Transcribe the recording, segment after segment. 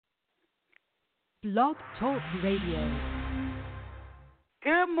Blog Talk Radio.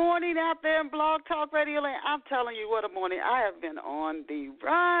 Good morning out there in Blog Talk Radio Land. I'm telling you what a morning. I have been on the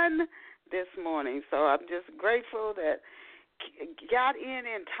run this morning, so I'm just grateful that got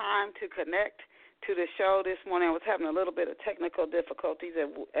in time to connect to the show this morning. I was having a little bit of technical difficulties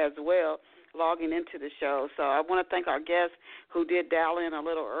as well logging into the show. So I want to thank our guest who did dial in a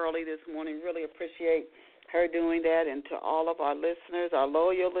little early this morning. Really appreciate her doing that, and to all of our listeners, our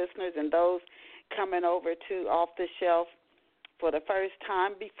loyal listeners, and those coming over to Off the Shelf for the first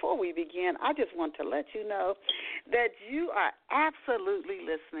time. Before we begin, I just want to let you know that you are absolutely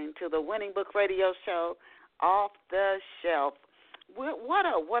listening to the Winning Book Radio Show, Off the Shelf. What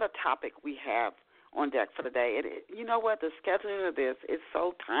a topic we have on deck for the day. You know what? The scheduling of this is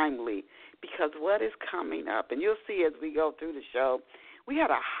so timely because what is coming up, and you'll see as we go through the show, we have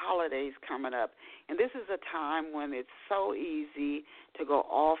the holidays coming up, and this is a time when it's so easy to go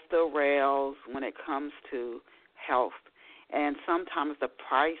off the rails when it comes to health. And sometimes the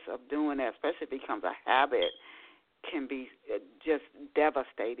price of doing that, especially if it becomes a habit, can be just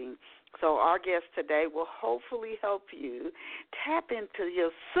devastating. So our guest today will hopefully help you tap into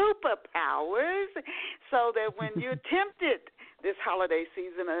your superpowers so that when you're tempted this holiday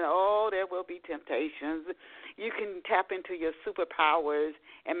season, and there will be temptations, you can tap into your superpowers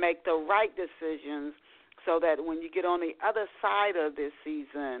and make the right decisions so that when you get on the other side of this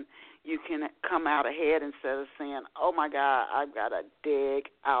season, you can come out ahead instead of saying, oh, my God, I've got to dig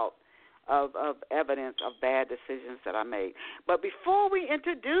out of evidence of bad decisions that I made. But before we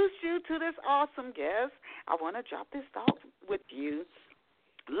introduce you to this awesome guest, I want to drop this thought with you.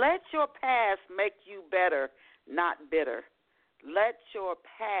 Let your past make you better, not bitter. Let your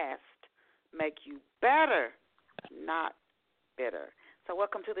past make you better, not bitter. So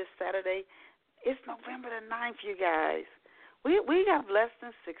welcome to this Saturday. It's November the 9th, you guys. We have less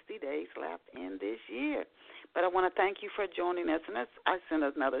than 60 days left in this year. But I want to thank you for joining us, and I send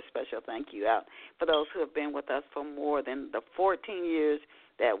another special thank you out for those who have been with us for more than the 14 years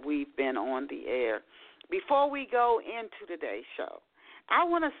that we've been on the air. Before we go into today's show, I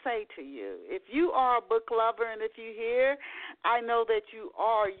want to say to you, if you are a book lover, and if you're here, I know that you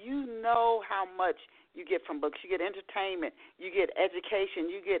are, you know how much you get from books. You get entertainment, you get education,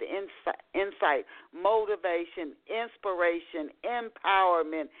 you get insight, motivation, inspiration,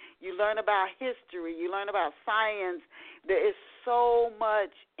 empowerment. You learn about history, you learn about science. There is so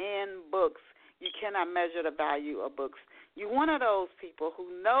much in books. You cannot measure the value of books. You're one of those people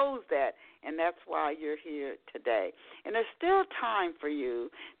who knows that, and that's why you're here today. And there's still time for you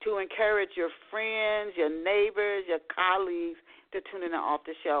to encourage your friends, your neighbors, your colleagues to tune in Off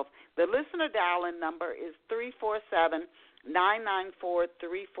the Shelf. The listener dial-in number is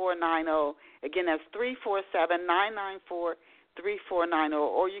 347-994-3490. Again, that's 347-994-3490,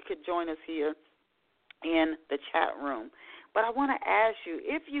 or you could join us here in the chat room. But I want to ask you,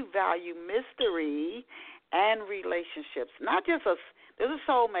 if you value mystery and relationships, not just there's a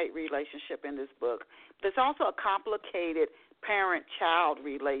soulmate relationship in this book, but there's also a complicated parent-child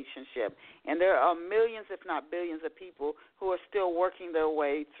relationship, and there are millions, if not billions, of people who are still working their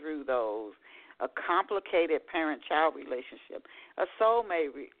way through those. A complicated parent-child relationship, a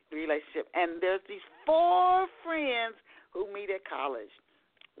soulmate relationship, and there's these 4 friends who meet at college.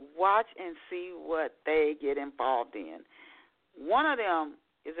 Watch and see what they get involved in. One of them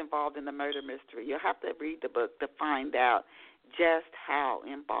is involved in the murder mystery. You'll have to read the book to find out just how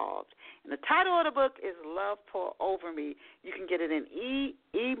involved. And the title of the book is Love Pour Over Me. You can get it in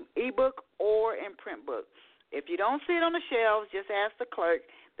e-book or in print book. If you don't see it on the shelves, just ask the clerk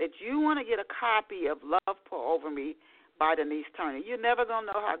that you want to get a copy of Love Pour Over Me by Denise Turner. You're never going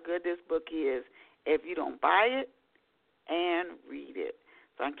to know how good this book is if you don't buy it and read it.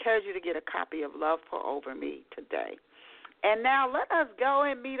 So I encourage you to get a copy of Love Pour Over Me today. And now let us go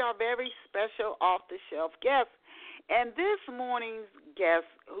and meet our very special off-the-shelf guest. And this morning's guest,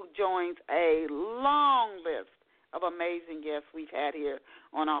 who joins a long list of amazing guests we've had here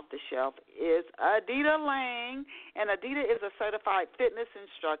on Off the Shelf, is Adita Lang. And Adita is a certified fitness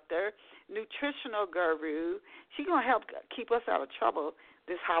instructor, nutritional guru. She's going to help keep us out of trouble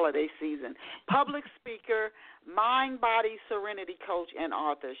this holiday season. Public speaker, mind-body serenity coach, and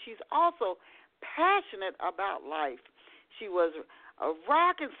author. She's also passionate about life. She was a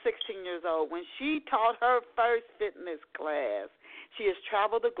rockin' 16 years old when she taught her first fitness class. She has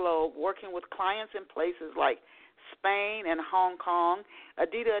traveled the globe working with clients in places like Spain and Hong Kong.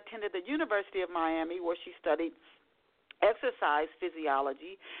 Adita attended the University of Miami, where she studied exercise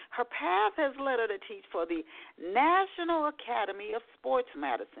physiology, her path has led her to teach for the National Academy of Sports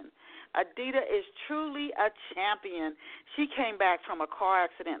Medicine. Adita is truly a champion. She came back from a car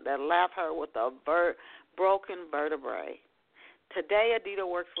accident that left her with a broken vertebrae. Today, Adita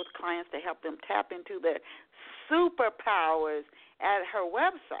works with clients to help them tap into their superpowers. At her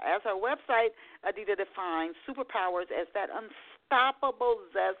website, Adita defines superpowers as that unstoppable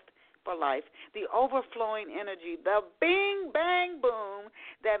zest for life, the overflowing energy, the bing, bang, boom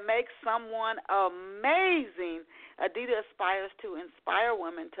that makes someone amazing. Adita aspires to inspire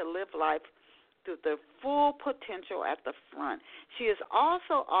women to live life to their full potential at the front. She is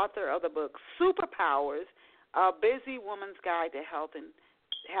also author of the book SuperPowers, A Busy Woman's Guide to Health and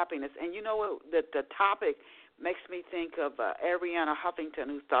Happiness. And you know what? The topic makes me think of Ariana Huffington,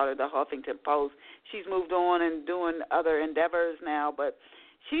 who started the Huffington Post. She's moved on and doing other endeavors now, but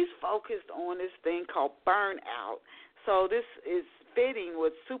she's focused on this thing called burnout. So this is fitting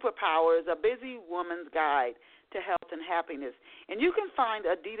with SuperPowers, A Busy Woman's Guide to Health and Happiness. And you can find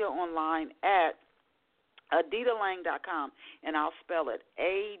Adita online at aditalang.com, and I'll spell it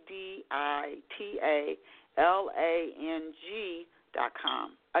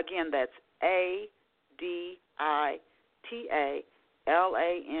ADITALANG.com. Again, that's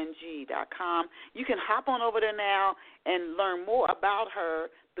ADITALANG.com. You can hop on over there now and learn more about her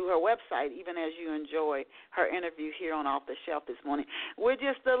through her website, even as you enjoy her interview here on Off the Shelf this morning. We're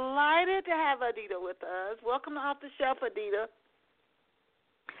just delighted to have Adita with us. Welcome to Off the Shelf, Adita.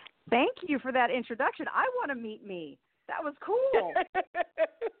 Thank you for that introduction. I want to meet me. That was cool.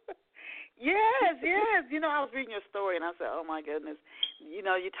 Yes. You know, I was reading your story, and I said, oh, my goodness. You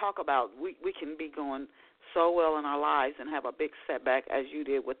know, you talk about we can be going so well in our lives and have a big setback, as you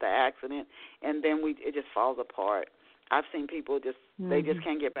did with the accident, and then it just falls apart. I've seen people they just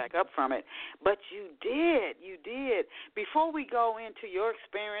can't get back up from it. But you did. Before we go into your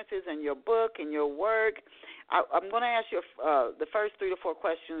experiences and your book and your work, I'm going to ask you the first 3 to 4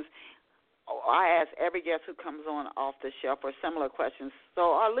 questions. I ask every guest who comes on Off the Shelf or similar questions,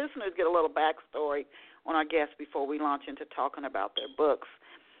 so our listeners get a little backstory on our guests before we launch into talking about their books.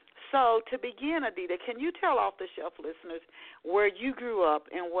 So to begin, Adita, can you tell Off the Shelf listeners where you grew up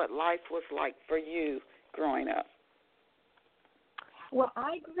and what life was like for you growing up? Well,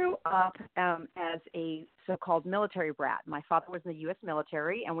 I grew up as a so-called military brat. My father was in the U.S.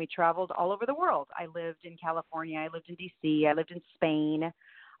 military, and we traveled all over the world. I lived in California. I lived in D.C. I lived in Spain.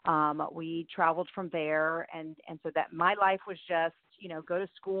 We traveled from there, and so that my life was just, go to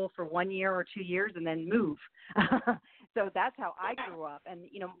school for 1 year or 2 years and then move. So that's how I grew up. And,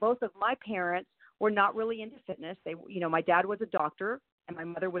 both of my parents were not really into fitness. They, my dad was a doctor, and my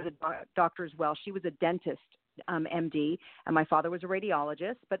mother was a doctor as well. She was a dentist, MD, and my father was a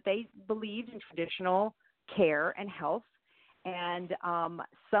radiologist, but they believed in traditional care and health. And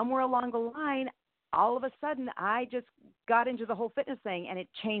somewhere along the line, all of a sudden, I just got into the whole fitness thing, and it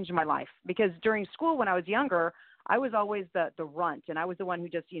changed my life. Because during school, when I was younger, I was always the runt, and I was the one who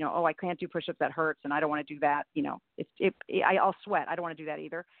just, I can't do push-ups, that hurts, and I don't want to do that. I'll sweat. I don't want to do that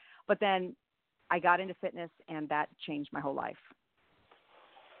either. But then I got into fitness, and that changed my whole life.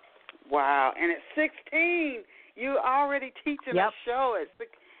 Wow. And at 16, you're already teaching a show.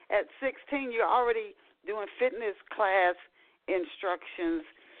 At 16, you're already doing fitness class instructions.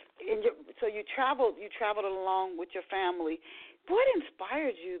 And so you traveled along with your family. What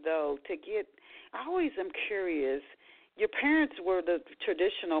inspired you, though, to get – I always am curious. Your parents were the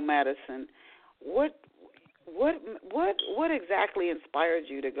traditional medicine. What exactly inspired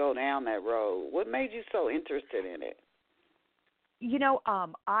you to go down that road? What made you so interested in it?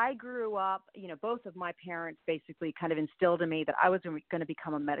 I grew up, both of my parents basically kind of instilled in me that I was going to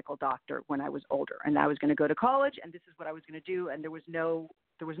become a medical doctor when I was older, and I was going to go to college, and this is what I was going to do, and there was no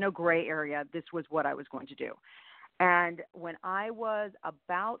gray area. This was what I was going to do. And when I was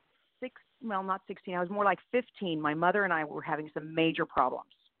about not 16, I was more like 15, my mother and I were having some major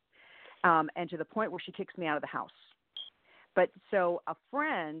problems, and to the point where she kicks me out of the house. But so a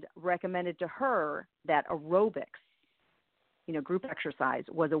friend recommended to her that aerobics, group exercise,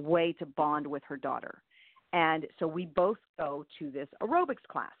 was a way to bond with her daughter. And so we both go to this aerobics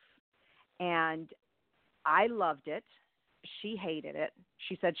class. And I loved it. She hated it.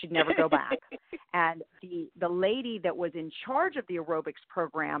 She said she'd never go back. And the lady that was in charge of the aerobics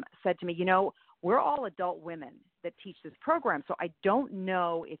program said to me, we're all adult women that teach this program, so I don't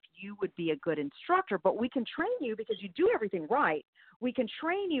know if you would be a good instructor, but we can train you because you do everything right. We can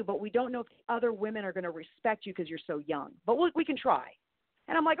train you, but we don't know if the other women are going to respect you because you're so young. But we can try.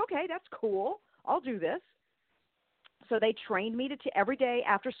 And I'm like, okay, that's cool. I'll do this. So they trained me to every day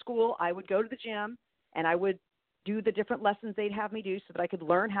after school, I would go to the gym and I would do the different lessons they'd have me do so that I could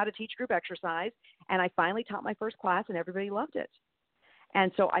learn how to teach group exercise. And I finally taught my first class, and everybody loved it.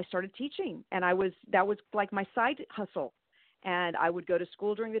 And so I started teaching, and that was like my side hustle. And I would go to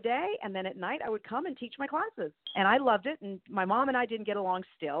school during the day, and then at night I would come and teach my classes. And I loved it. And my mom and I didn't get along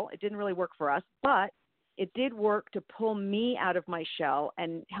still. It didn't really work for us, but it did work to pull me out of my shell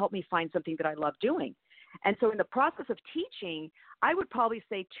and help me find something that I love doing. And so in the process of teaching, I would probably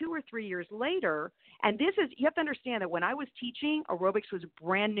say 2 or 3 years later, and you have to understand that when I was teaching, aerobics was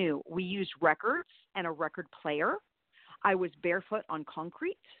brand new. We used records and a record player. I was barefoot on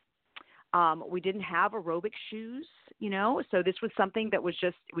concrete. We didn't have aerobic shoes, so this was something that it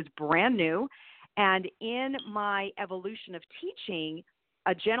was brand new. And in my evolution of teaching,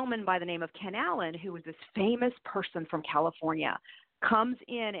 a gentleman by the name of Ken Allen, who was this famous person from California, comes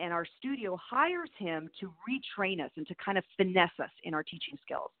in and our studio hires him to retrain us and to kind of finesse us in our teaching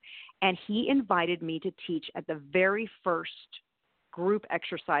skills. And he invited me to teach at the very first group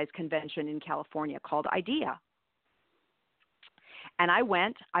exercise convention in California called Adita. And I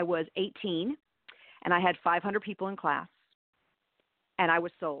went. I was 18, and I had 500 people in class, and I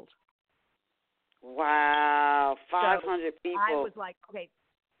was sold. Wow, 500 so people. I was like, okay,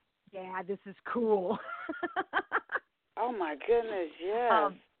 yeah, this is cool. Oh, my goodness,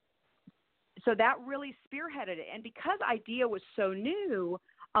 yes. So that really spearheaded it. And because IDEA was so new,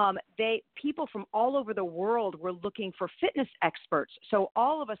 people from all over the world were looking for fitness experts. So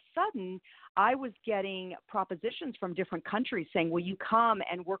all of a sudden, I was getting propositions from different countries saying, will you come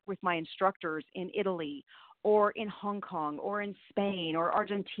and work with my instructors in Italy or in Hong Kong or in Spain or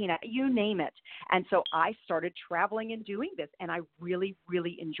Argentina, you name it. And so I started traveling and doing this, and I really,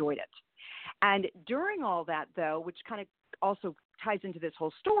 really enjoyed it. And during all that, though, which kind of also ties into this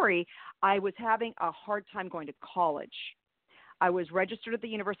whole story, I was having a hard time going to college. I was registered at the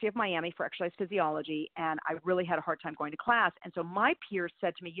University of Miami for exercise physiology, and I really had a hard time going to class. And so my peers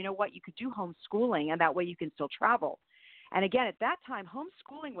said to me, you know what, you could do homeschooling, and that way you can still travel. And again, at that time,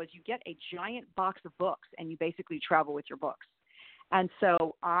 homeschooling was you get a giant box of books, and you basically travel with your books. And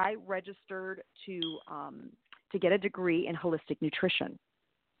so I registered to get a degree in holistic nutrition.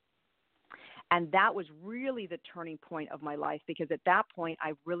 And that was really the turning point of my life, because at that point,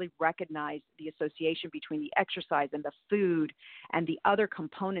 I really recognized the association between the exercise and the food and the other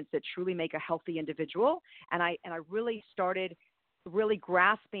components that truly make a healthy individual. And I really started really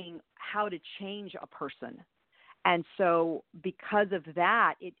grasping how to change a person. And so because of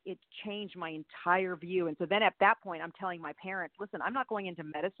that, it changed my entire view. And so then at that point, I'm telling my parents, listen, I'm not going into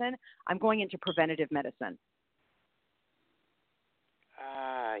medicine. I'm going into preventative medicine.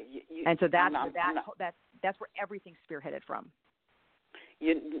 And so that's where everything spearheaded from.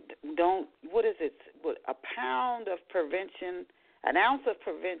 What is it? A pound of prevention, an ounce of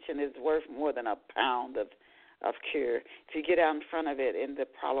prevention is worth more than a pound of cure. If you get out in front of it and the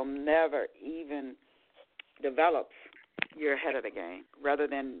problem never even develops, you're ahead of the game, rather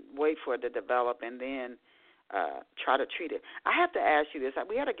than wait for it to develop and then try to treat it. I have to ask you this.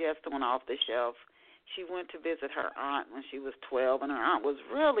 We had a guest on Off the Shelf. She went to visit her aunt when she was 12, and her aunt was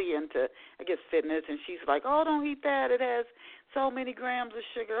really into, fitness, and she's like, oh, don't eat that. It has so many grams of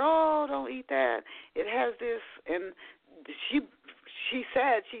sugar. Oh, don't eat that. It has this. And she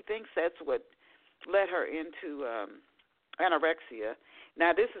said she thinks that's what led her into anorexia.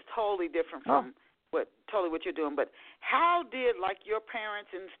 Now, this is totally different from what you're doing, but how did, your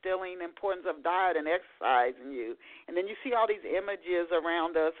parents instilling the importance of diet and exercise in you, and then you see all these images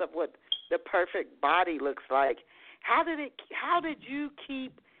around us of what the perfect body looks like. How did you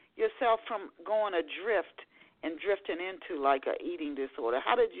keep yourself from going adrift and drifting into a eating disorder?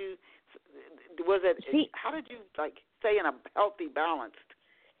 How did you stay in a healthy, balanced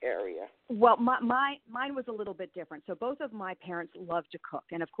area? Well, mine was a little bit different. So both of my parents loved to cook,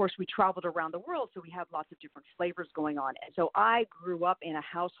 and of course we traveled around the world, so we had lots of different flavors going on. And so I grew up in a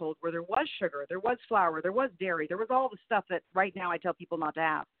household where there was sugar, there was flour, there was dairy, there was all the stuff that right now I tell people not to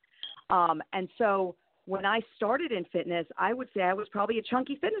have. And so when I started in fitness, I would say I was probably a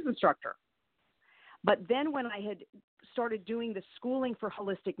chunky fitness instructor. But then when I had started doing the schooling for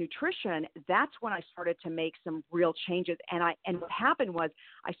holistic nutrition, that's when I started to make some real changes. And what happened was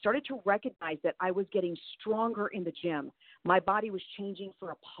I started to recognize that I was getting stronger in the gym. My body was changing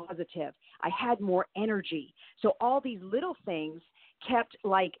for a positive. I had more energy. So all these little things kept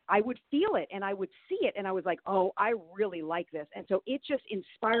I would feel it and I would see it and I was like, oh, I really like this. And so it just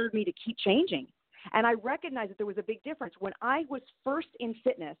inspired me to keep changing. And I recognized that there was a big difference. When I was first in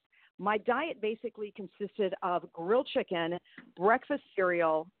fitness, my diet basically consisted of grilled chicken, breakfast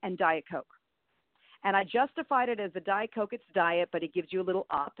cereal, and Diet Coke. And I justified it as a Diet Coke, it's diet, but it gives you a little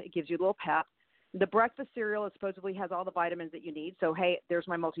up, it gives you a little pep. The breakfast cereal supposedly has all the vitamins that you need. So, hey, there's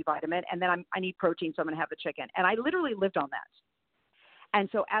my multivitamin. And then I need protein, so I'm going to have the chicken. And I literally lived on that. And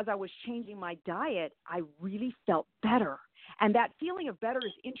so as I was changing my diet, I really felt better. And that feeling of better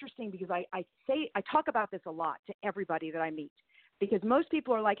is interesting because I talk about this a lot to everybody that I meet. Because most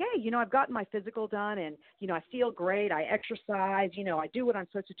people are like, hey, I've gotten my physical done and, I feel great. I exercise, I do what I'm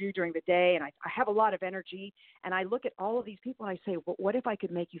supposed to do during the day and I have a lot of energy. And I look at all of these people and I say, well, what if I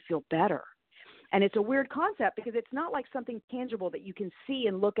could make you feel better? And it's a weird concept because it's not like something tangible that you can see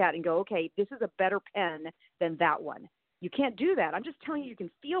and look at and go, okay, this is a better pen than that one. You can't do that. I'm just telling you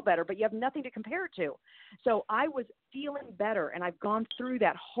can feel better, but you have nothing to compare it to. So I was feeling better, and I've gone through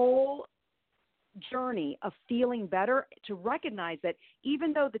that whole journey of feeling better to recognize that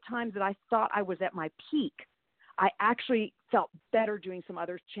even though the times that I thought I was at my peak, I actually felt better doing some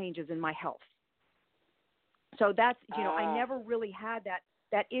other changes in my health. So that's, I never really had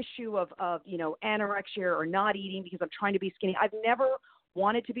that issue of anorexia or not eating because I'm trying to be skinny. I've never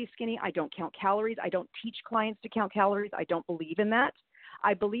wanted to be skinny. I don't count calories. I don't teach clients to count calories. I don't believe in that.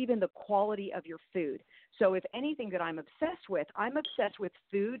 I believe in the quality of your food. So if anything that I'm obsessed with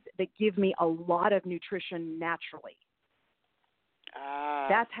foods that give me a lot of nutrition naturally.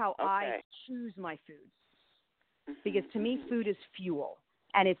 That's how I choose my foods. Because to me, food is fuel.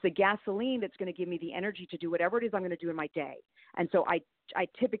 And it's the gasoline that's going to give me the energy to do whatever it is I'm going to do in my day. And so I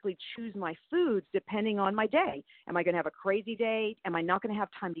typically choose my foods depending on my day. Am I going to have a crazy day? Am I not going to have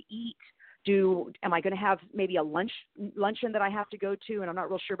time to eat? Am I going to have maybe a luncheon that I have to go to and I'm not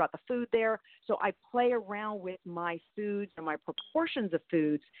real sure about the food there? So I play around with my foods and my proportions of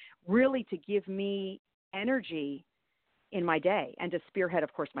foods really to give me energy in my day and to spearhead,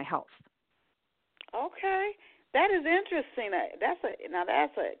 of course, my health. Okay. That is interesting. That's an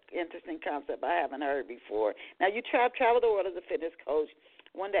interesting concept I haven't heard before. Now, you travel the world as a fitness coach.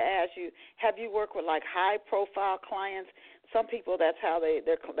 I wanted to ask you, have you worked with, like, high-profile clients? Some people, that's how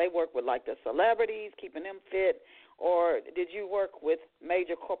they work with, like, the celebrities, keeping them fit. Or did you work with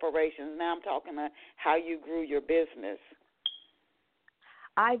major corporations? Now I'm talking about how you grew your business.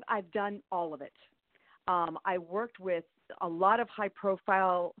 I've done all of it. I worked with a lot of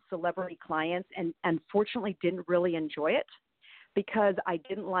high-profile celebrity clients, and unfortunately didn't really enjoy it because I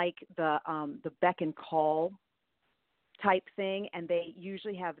didn't like the beck and call type thing, and they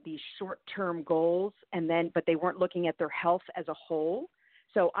usually have these short-term goals, but they weren't looking at their health as a whole.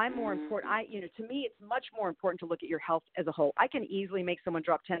 So I'm more important. To me, it's much more important to look at your health as a whole. I can easily make someone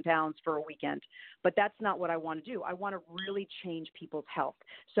drop 10 pounds for a weekend, but that's not what I want to do. I want to really change people's health.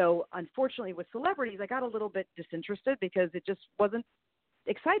 So unfortunately with celebrities, I got a little bit disinterested because it just wasn't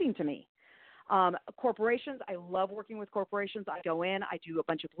exciting to me. Corporations, I love working with corporations. I go in, I do a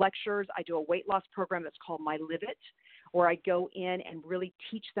bunch of lectures. I do a weight loss program that's called My Live It, where I go in and really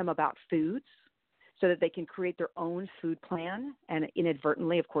teach them about foods, so that they can create their own food plan and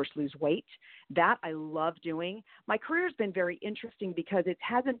inadvertently, of course, lose weight. That I love doing. My career has been very interesting because it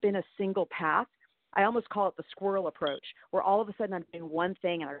hasn't been a single path. I almost call it the squirrel approach, where all of a sudden I'm doing one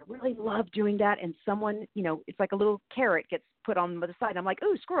thing and I really love doing that, and someone, it's like a little carrot gets put on the side. I'm like,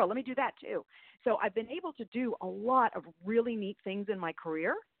 ooh, squirrel, let me do that too. So I've been able to do a lot of really neat things in my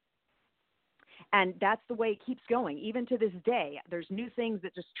career. And that's the way it keeps going. Even to this day, there's new things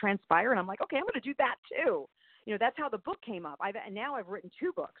that just transpire, and I'm like, okay, I'm going to do that too. That's how the book came up. Now I've written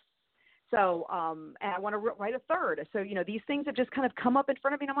 2 books. So, and I want to write a third. So, these things have just kind of come up in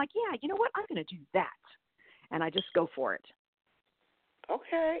front of me, and I'm like, yeah, you know what? I'm going to do that. And I just go for it.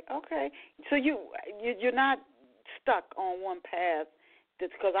 Okay. So you're not stuck on one path.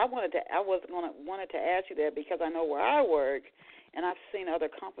 That's because I wanted to ask you that because I know where I work. And I've seen other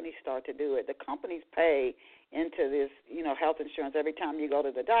companies start to do it. The companies pay into this, health insurance. Every time you go to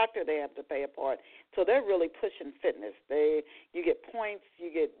the doctor, they have to pay a part. So they're really pushing fitness. You get points.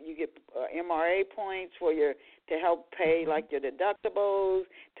 You get MRA points to help pay like your deductibles,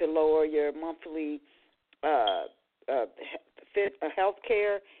 to lower your monthly health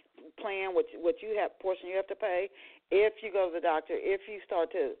care plan, what you have portion you have to pay. If you go to the doctor, if you start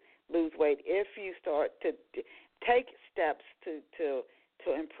to lose weight, if you start to take steps to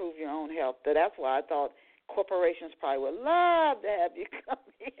improve your own health. So that's why I thought corporations probably would love to have you come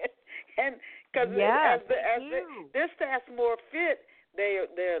in, and because this staff's more fit,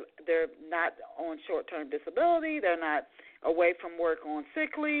 they're not on short-term disability, they're not away from work on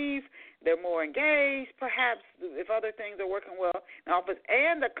sick leave, they're more engaged. Perhaps if other things are working well in office,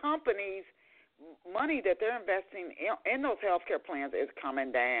 and the companies' money that they're investing in those healthcare plans is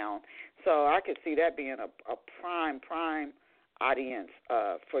coming down. So I could see that being a prime audience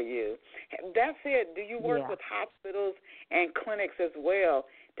for you. That said, do you work with hospitals and clinics as well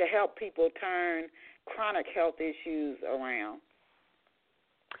to help people turn chronic health issues around?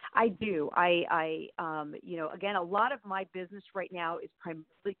 I do. I again, a lot of my business right now is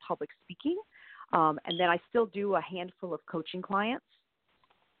primarily public speaking, and then I still do a handful of coaching clients.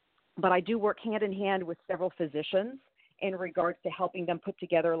 But I do work hand in hand with several physicians in regards to helping them put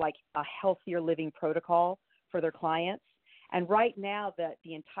together like a healthier living protocol for their clients. And right now,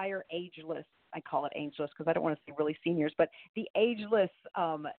 the entire ageless, I call it ageless because I don't want to say really seniors, but the ageless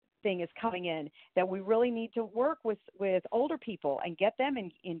thing is coming in, that we really need to work with older people and get them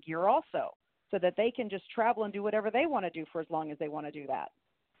in gear also, so that they can just travel and do whatever they want to do for as long as they want to do that.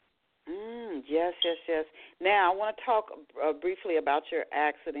 Yes. Now, I want to talk briefly about your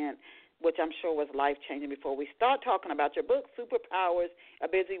accident, which I'm sure was life-changing, before we start talking about your book, SuperPowers, A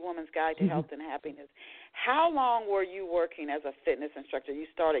Busy Woman's Guide to Health and Happiness. How long were you working as a fitness instructor? You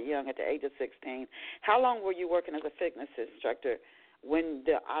started young at the age of 16. How long were you working as a fitness instructor when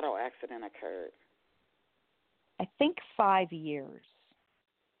the auto accident occurred? I think 5 years.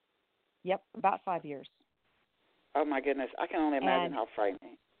 Yep, about 5 years. Oh, my goodness. I can only imagine how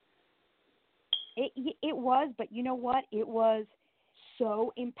frightening. It was, but you know what? It was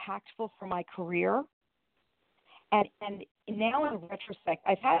so impactful for my career. And now in retrospect,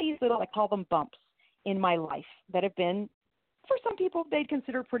 I've had these little, I call them bumps in my life that have been, for some people, they'd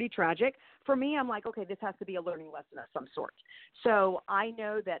consider pretty tragic. For me, I'm like, okay, this has to be a learning lesson of some sort. So I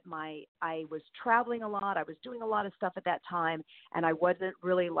know that I was traveling a lot. I was doing a lot of stuff at that time, and I wasn't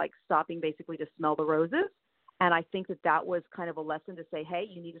really like stopping basically to smell the roses. And I think that was kind of a lesson to say, hey,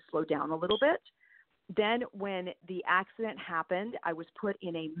 you need to slow down a little bit. Then when the accident happened, I was put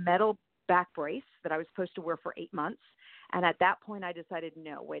in a metal back brace that I was supposed to wear for 8 months. And at that point, I decided,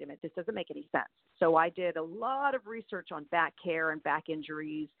 no, wait a minute, this doesn't make any sense. So I did a lot of research on back care and back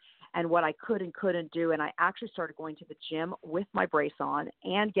injuries and what I could and couldn't do. And I actually started going to the gym with my brace on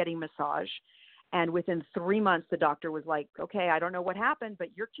and getting massage. And within 3 months, the doctor was like, okay, I don't know what happened, but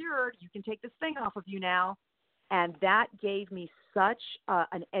you're cured. You can take this thing off of you now. And that gave me such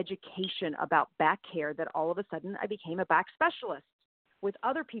an education about back care that all of a sudden I became a back specialist with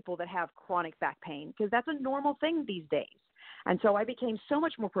other people that have chronic back pain, because that's a normal thing these days. And so I became so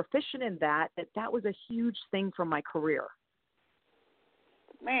much more proficient in that was a huge thing for my career.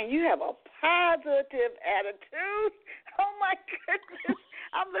 Man, you have a positive attitude. Oh, my goodness.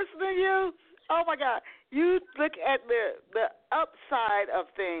 I'm listening to you. Oh, my God. You look at the upside of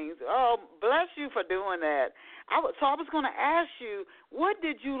things. Oh, bless you for doing that. I was going to ask you, what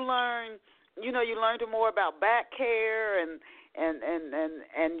did you learn? You know, you learned more about back care and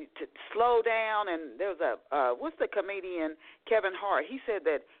to slow down. And there was what's the comedian Kevin Hart? He said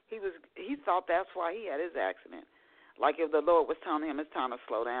that he thought that's why he had his accident. Like if the Lord was telling him it's time to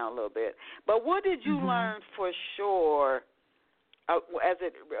slow down a little bit. But what did you learn for sure as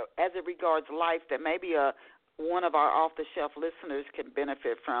it regards life that maybe one of our off-the-shelf listeners can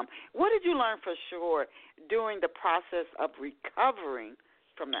benefit from? What did you learn for sure during the process of recovering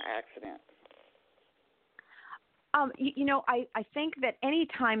from the accident? I think that any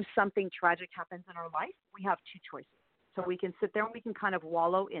time something tragic happens in our life, we have two choices. So we can sit there and we can kind of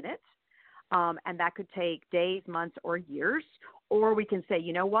wallow in it, and that could take days, months, or years. Or we can say,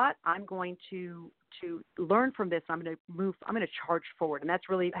 you know what, I'm going to learn from this. I'm going to charge forward. And that's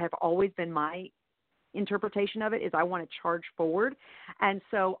really have always been my interpretation of it, is I want to charge forward. And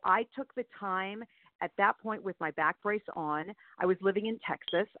so I took the time at that point with my back brace on. I was living in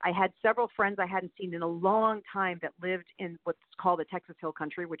Texas. I had several friends I hadn't seen in a long time that lived in what's called the Texas Hill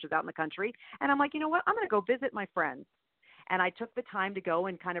Country, which is out in the country. And I'm like, you know what, I'm going to go visit my friends. And I took the time to go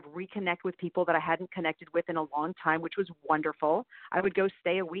and kind of reconnect with people that I hadn't connected with in a long time, which was wonderful. I would go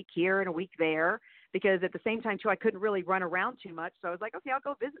stay a week here and a week there, because at the same time, too, I couldn't really run around too much. So I was like, okay, I'll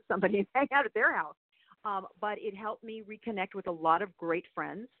go visit somebody and hang out at their house. But it helped me reconnect with a lot of great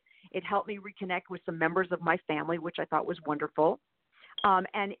friends. It helped me reconnect with some members of my family, which I thought was wonderful.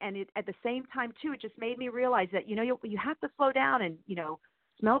 And it, at the same time, too, it just made me realize that, you have to slow down and,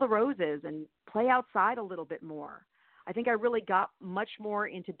 smell the roses and play outside a little bit more. I think I really got much more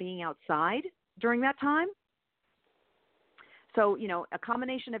into being outside during that time. So, a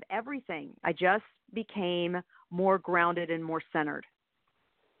combination of everything. I just became more grounded and more centered.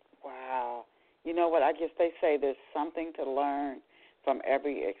 Wow. You know what? I guess they say there's something to learn from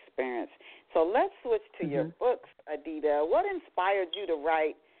every experience. So let's switch to your books, Adita. What inspired you to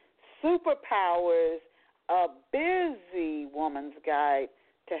write SuperPowers, A Busy Woman's Guide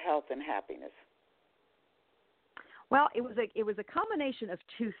to Health and Happiness? Well, it was a combination of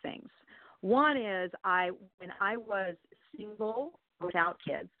two things. One is when I was single without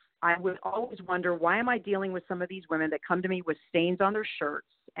kids, I would always wonder, why am I dealing with some of these women that come to me with stains on their shirts,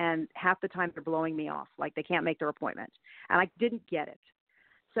 and half the time they're blowing me off, like they can't make their appointment. And I didn't get it.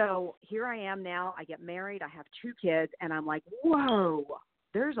 So here I am now. I get married. I have 2 kids, and I'm like, whoa,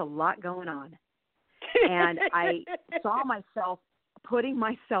 there's a lot going on. And I saw myself putting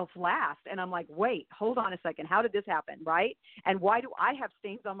myself last, and I'm like, wait, hold on a second. How did this happen, right? And why do I have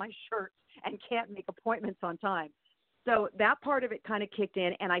stains on my shirt and can't make appointments on time? So that part of it kind of kicked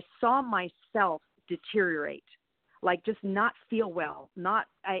in, and I saw myself deteriorate, like just not feel well.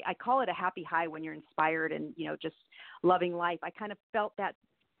 I call it a happy high when you're inspired and, just loving life. I kind of felt that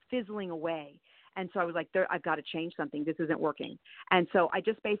fizzling away. And so I was like, I've got to change something. This isn't working. And so I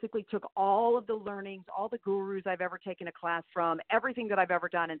just basically took all of the learnings, all the gurus I've ever taken a class from, everything that I've ever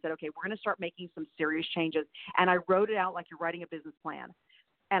done, and said, okay, we're going to start making some serious changes. And I wrote it out like you're writing a business plan.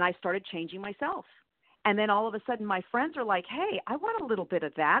 And I started changing myself. And then all of a sudden my friends are like, hey, I want a little bit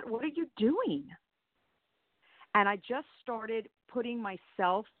of that. What are you doing? And I just started putting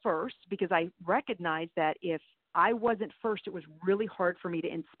myself first, because I recognized that if I wasn't first, it was really hard for me to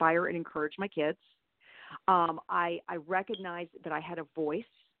inspire and encourage my kids. I recognized that I had a voice.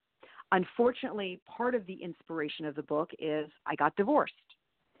 Unfortunately, part of the inspiration of the book is I got divorced.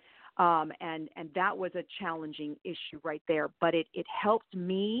 And that was a challenging issue right there. But it helped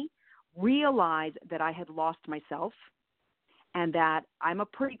me realize that I had lost myself and that I'm a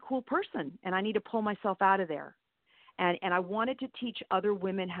pretty cool person and I need to pull myself out of there. And I wanted to teach other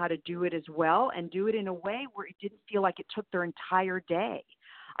women how to do it as well, and do it in a way where it didn't feel like it took their entire day.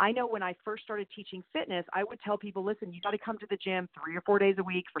 I know when I first started teaching fitness, I would tell people, listen, you got to come to the gym 3 or 4 days a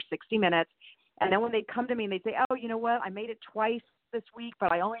week for 60 minutes. And then when they'd come to me and they'd say, oh, you know what, I made it twice this week,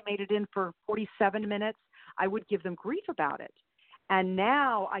 but I only made it in for 47 minutes, I would give them grief about it. And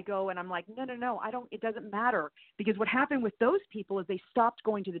now I go and I'm like, no, it doesn't matter. Because what happened with those people is they stopped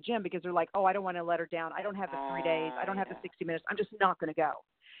going to the gym because they're like, oh, I don't want to let her down. I don't have the 3 days. I don't have the 60 minutes. I'm just not going to go.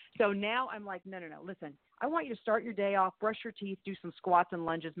 So now I'm like, no, listen, I want you to start your day off, brush your teeth, do some squats and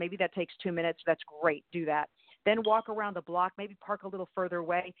lunges. Maybe that takes 2 minutes. That's great. Do that. Then walk around the block, maybe park a little further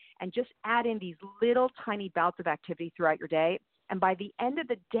away, and just add in these little tiny bouts of activity throughout your day. And by the end of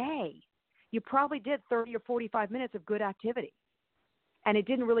the day, you probably did 30 or 45 minutes of good activity. And it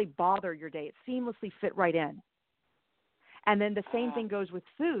didn't really bother your day. It seamlessly fit right in. And then the same thing goes with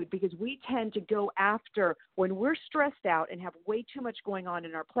food, because we tend to go after, when we're stressed out and have way too much going on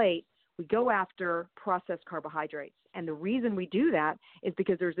in our plate, we go after processed carbohydrates. And the reason we do that is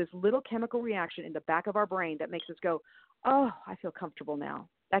because there's this little chemical reaction in the back of our brain that makes us go, oh, I feel comfortable now.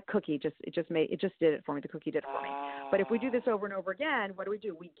 That cookie it just did it for me. The cookie did it for me. But if we do this over and over again, what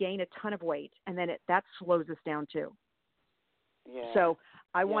do? We gain a ton of weight, and then that slows us down too. Yeah. So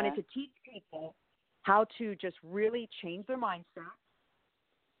I wanted to teach people how to just really change their mindset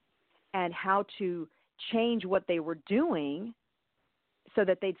and how to change what they were doing so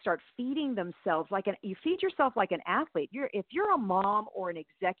that they'd start feeding themselves you feed yourself like an athlete. If you're a mom or an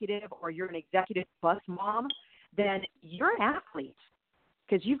executive, or you're an executive plus mom, then you're an athlete,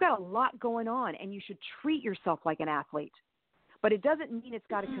 because you've got a lot going on and you should treat yourself like an athlete. But it doesn't mean it's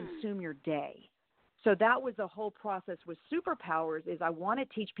got to consume your day. So that was the whole process with SuperPowers, is I want to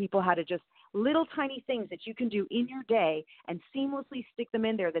teach people how to just little tiny things that you can do in your day and seamlessly stick them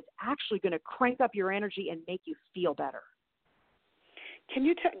in there that's actually going to crank up your energy and make you feel better. Can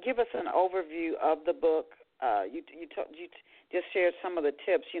you give us an overview of the book? You just shared some of the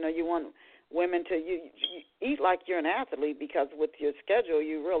tips. You want women to you eat like you're an athlete, because with your schedule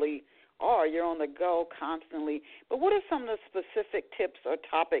you really are. You're on the go constantly. But what are some of the specific tips or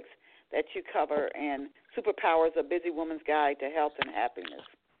topics that you cover in SuperPowers, A Busy Woman's Guide to Health and Happiness?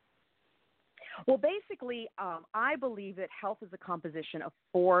 Well, basically, I believe that health is a composition of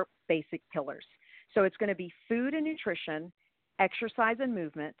 4 basic pillars. So it's going to be food and nutrition, exercise and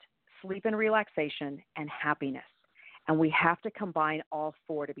movement, sleep and relaxation, and happiness. And we have to combine all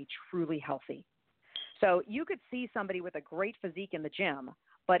 4 to be truly healthy. So you could see somebody with a great physique in the gym,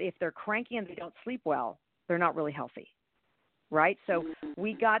 but if they're cranky and they don't sleep well, they're not really healthy. Right? So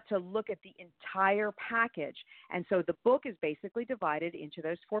we got to look at the entire package. And so the book is basically divided into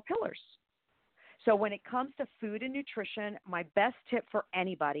those 4 pillars. So when it comes to food and nutrition, my best tip for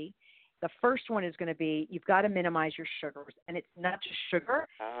anybody, the first one is going to be, you've got to minimize your sugars. And it's not just sugar,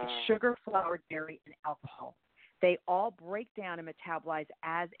 it's sugar, flour, dairy, and alcohol. They all break down and metabolize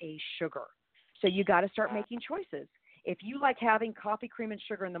as a sugar. So you got to start making choices. If you like having coffee, cream, and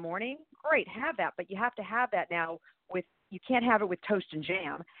sugar in the morning, great, have that. But you have to have that now you can't have it with toast and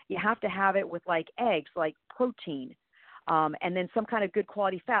jam. You have to have it with like eggs, like protein, and then some kind of good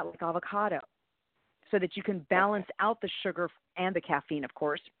quality fat like avocado. so that you can balance out the sugar and the caffeine, of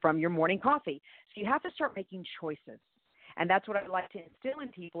course, from your morning coffee. So you have to start making choices. And that's what I like to instill in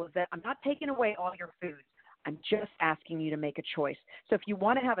people is that I'm not taking away all your foods. I'm just asking you to make a choice. So if you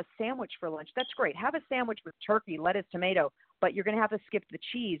want to have a sandwich for lunch, that's great. Have a sandwich with turkey, lettuce, tomato, but you're going to have to skip the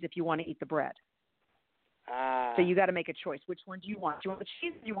cheese if you want to eat the bread. So you got to make a choice. Which one do you want? Do you want the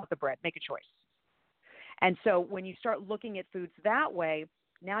cheese or do you want the bread? Make a choice. And so when you start looking at foods that way,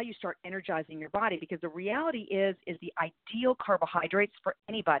 now you start energizing your body, because the reality is the ideal carbohydrates for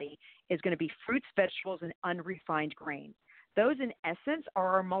anybody is going to be fruits, vegetables, and unrefined grains. Those, in essence, are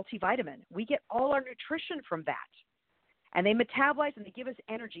our multivitamin. We get all our nutrition from that. And they metabolize and they give us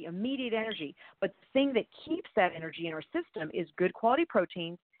energy, immediate energy. But the thing that keeps that energy in our system is good quality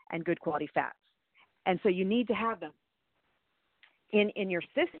proteins and good quality fats. And so you need to have them in your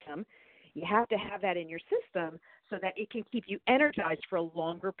system. You have to have that in your system so that it can keep you energized for a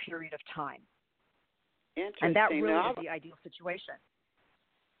longer period of time. Interesting. And that really is the ideal situation.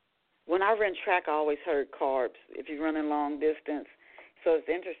 When I ran track, I always heard carbs if you're running long distance. So it's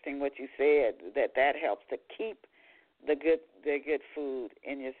interesting what you said, that helps to keep the good food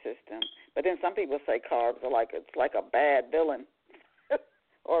in your system. But then some people say carbs are it's like a bad villain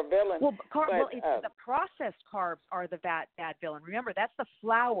or a villain. Well, the processed carbs are the bad villain. Remember, that's the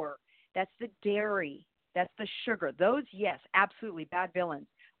flour, that's the dairy, that's the sugar. Those, yes, absolutely bad villains,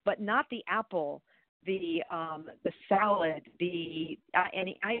 but not the apple, the salad,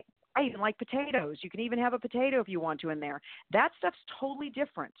 I even like potatoes. You can even have a potato if you want to in there. That stuff's totally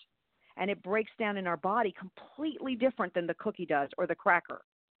different, and it breaks down in our body completely different than the cookie does or the cracker.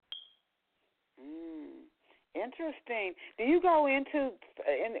 Interesting. Do you go into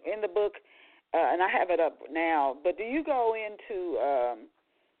in the book, and I have it up now, but do you go into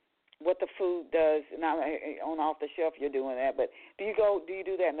what the food does? Now, on off the shelf, you're doing that, but do you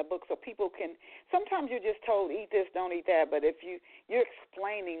do that in the book so people can? Sometimes you're just told eat this, don't eat that, but if you're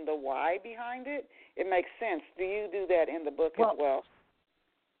explaining the why behind it, it makes sense. Do you do that in the book as well?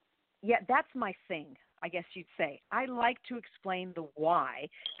 Yeah, that's my thing, I guess you'd say. I like to explain the why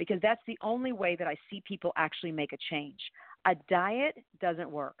because that's the only way that I see people actually make a change. A diet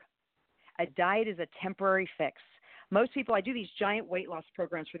doesn't work. A diet is a temporary fix. Most people, I do these giant weight loss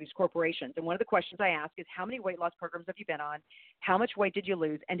programs for these corporations, and one of the questions I ask is, how many weight loss programs have you been on? How much weight did you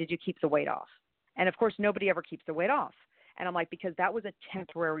lose, and did you keep the weight off? And, of course, nobody ever keeps the weight off. And I'm like, because that was a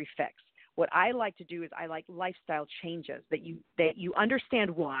temporary fix. What I like to do is I like lifestyle changes, that you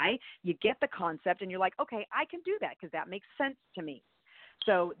understand why, you get the concept, and you're like, okay, I can do that because that makes sense to me.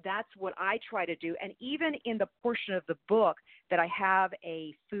 So that's what I try to do. And even in the portion of the book that I have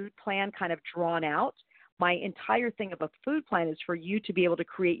a food plan kind of drawn out, my entire thing of a food plan is for you to be able to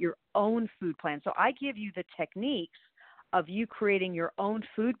create your own food plan. So I give you the techniques of you creating your own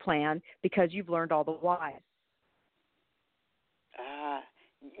food plan because you've learned all the whys.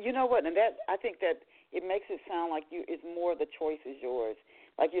 You know what? And that I think that it makes it sound like it's more the choice is yours.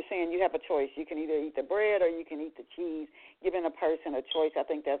 Like you're saying, you have a choice. You can either eat the bread or you can eat the cheese. Giving a person a choice, I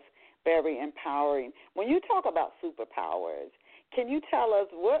think that's very empowering. When you talk about superpowers, can you tell us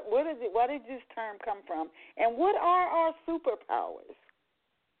what is it? Where did this term come from? And what are our superpowers?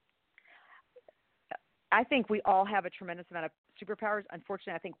 I think we all have a tremendous amount of superpowers.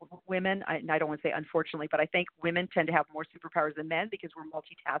 Unfortunately, I think women, and I don't want to say unfortunately, but I think women tend to have more superpowers than men because we're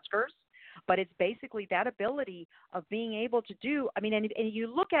multitaskers. But it's basically that ability of being able to do, and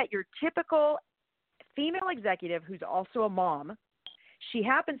you look at your typical female executive who's also a mom. She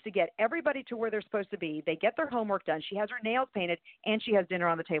happens to get everybody to where they're supposed to be. They get their homework done. She has her nails painted, and she has dinner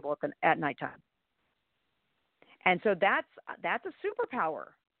on the table at nighttime. And so that's a superpower.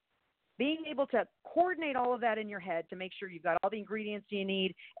 Being able to coordinate all of that in your head to make sure you've got all the ingredients you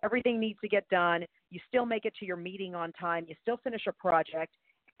need, everything needs to get done, you still make it to your meeting on time, you still finish a project,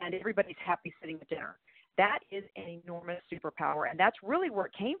 and everybody's happy sitting at dinner. That is an enormous superpower, and that's really where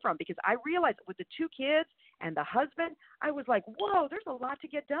it came from because I realized with the 2 kids and the husband, I was like, whoa, there's a lot to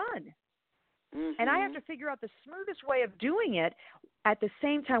get done. Mm-hmm. And I have to figure out the smoothest way of doing it at the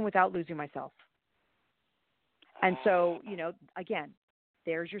same time without losing myself. And so, again,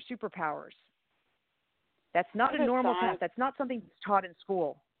 there's your superpowers. That's not a normal test. That's not something that's taught in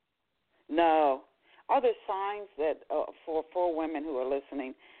school. No. Are there signs that for women who are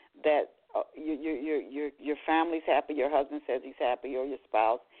listening that your family's happy, your husband says he's happy, or your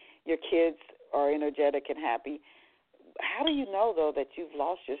spouse, your kids are energetic and happy? How do you know, though, that you've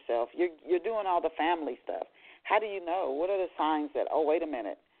lost yourself? You're doing all the family stuff. How do you know? What are the signs that, oh, wait a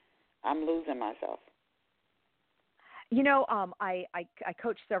minute, I'm losing myself? I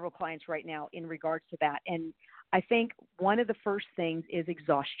coach several clients right now in regards to that, and I think one of the first things is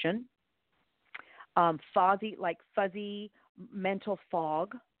exhaustion. fuzzy mental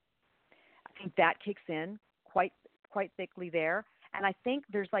fog. I think that kicks in quite thickly there. And I think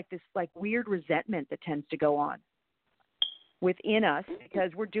there's like this like weird resentment that tends to go on within us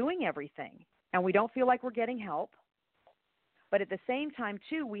because we're doing everything and we don't feel like we're getting help. But at the same time,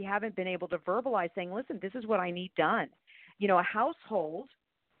 too, we haven't been able to verbalize saying, listen, this is what I need done. You know, a household,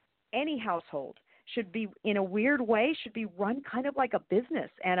 any household, should be, in a weird way, should be run kind of like a business,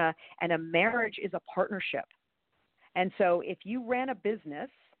 and a marriage is a partnership. And so if you ran a business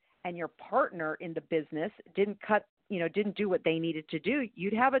and your partner in the business didn't do what they needed to do,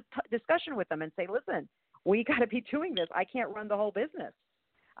 you'd have a discussion with them and say, listen, we got to be doing this. I can't run the whole business.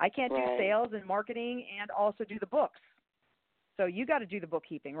 I can't do sales and marketing and also do the books. So you got to do the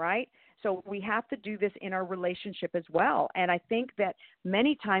bookkeeping, right? So we have to do this in our relationship as well. And I think that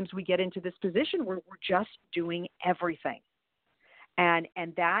many times we get into this position where we're just doing everything. And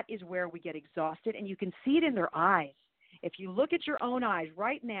that is where we get exhausted. And you can see it in their eyes. If you look at your own eyes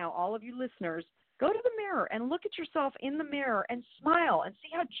right now, all of you listeners, go to the mirror and look at yourself in the mirror and smile and see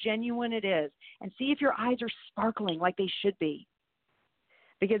how genuine it is and see if your eyes are sparkling like they should be.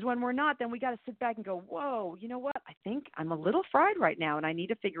 Because when we're not, then we got to sit back and go, whoa, you know what? I think I'm a little fried right now, and I need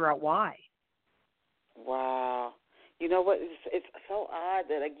to figure out why. Wow. You know what? It's so odd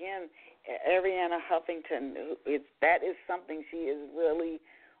that, again, Arianna Huffington, that is something she is really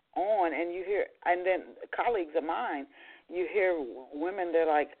on. And you hear, and then colleagues of mine, you hear women, they're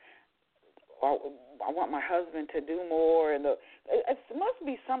like, oh, I want my husband to do more. And it must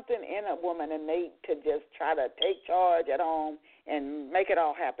be something in a woman innate to just try to take charge at home and make it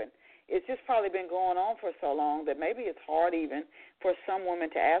all happen. It's just probably been going on for so long that maybe it's hard even for some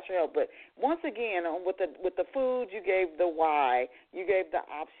women to ask for help. But once again, with the food, you gave the why, you gave the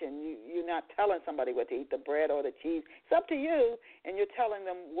option. You're not telling somebody what to eat, the bread or the cheese. It's up to you, and you're telling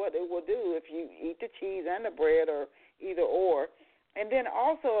them what it will do if you eat the cheese and the bread or either or. And then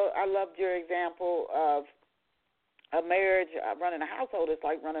also, I loved your example of a marriage. Running a household is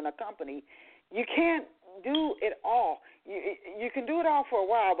like running a company. You can't do it all. You can do it all for a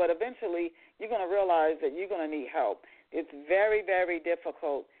while, but eventually you're going to realize that you're going to need help. It's very, very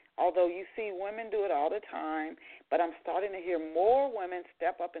difficult, although you see women do it all the time, but I'm starting to hear more women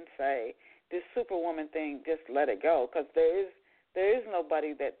step up and say, this superwoman thing, just let it go, because there is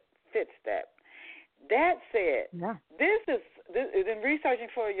nobody that fits that. That said, this is in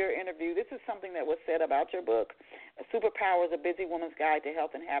researching for your interview, this is something that was said about your book, SuperPowers, A Busy Woman's Guide to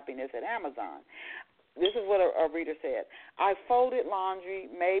Health and Happiness at Amazon. This is what a reader said. I folded laundry,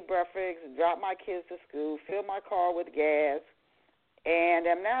 made breakfast, dropped my kids to school, filled my car with gas, and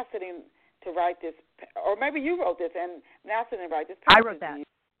am now sitting to write this, or maybe you wrote this, and now sitting to write this. I wrote that.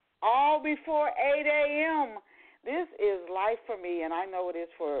 All before 8 a.m. This is life for me, and I know it is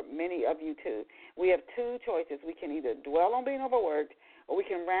for many of you, too. We have two choices. We can either dwell on being overworked, or we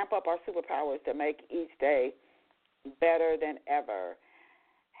can ramp up our superpowers to make each day better than ever.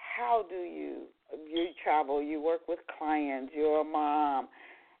 How do you travel, you work with clients, you're a mom.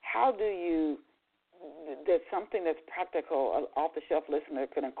 How do you, there's something that's practical, an off-the-shelf listener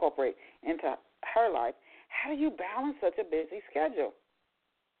could incorporate into her life. How do you balance such a busy schedule?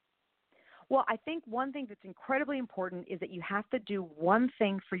 Well, I think one thing that's incredibly important is that you have to do one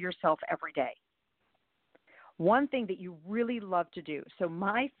thing for yourself every day. One thing that you really love to do. So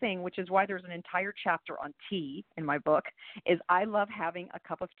my thing, which is why there's an entire chapter on tea in my book, is I love having a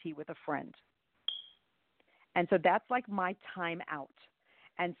cup of tea with a friend. And so that's like my time out.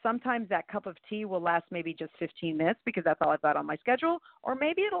 And sometimes that cup of tea will last maybe just 15 minutes because that's all I've got on my schedule. Or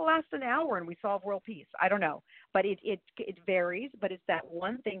maybe it'll last an hour and we solve world peace. I don't know. But it varies, but it's that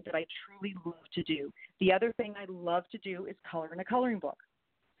one thing that I truly love to do. The other thing I love to do is color in a coloring book.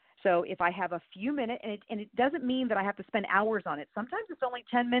 So if I have a few minutes, and it doesn't mean that I have to spend hours on it. Sometimes it's only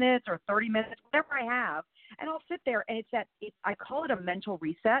 10 minutes or 30 minutes, whatever I have, and I'll sit there, and I call it a mental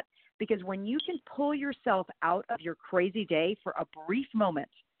reset, because when you can pull yourself out of your crazy day for a brief moment,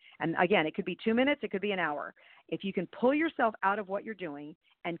 and again, it could be 2 minutes, it could be an hour. If you can pull yourself out of what you're doing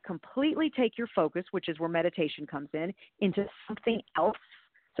and completely take your focus, which is where meditation comes in, into something else.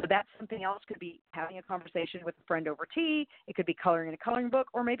 So that something else could be having a conversation with a friend over tea. It could be coloring in a coloring book,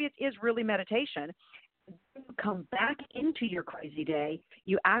 or maybe it is really meditation. You come back into your crazy day.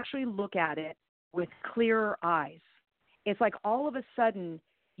 You actually look at it with clearer eyes. It's like all of a sudden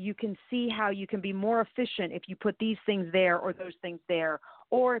you can see how you can be more efficient if you put these things there or those things there.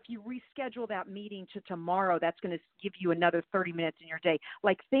 Or if you reschedule that meeting to tomorrow, that's going to give you another 30 minutes in your day.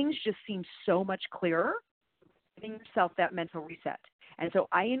 Like things just seem so much clearer, giving yourself that mental reset. And so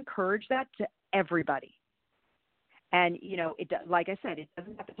I encourage that to everybody. And, like I said, it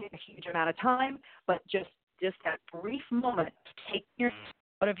doesn't have to take a huge amount of time, but just that brief moment of taking yourself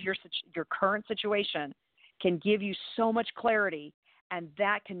out of your current situation can give you so much clarity, and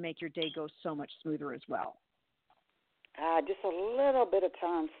that can make your day go so much smoother as well. Just a little bit of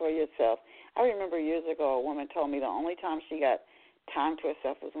time for yourself. I remember years ago a woman told me the only time she got time to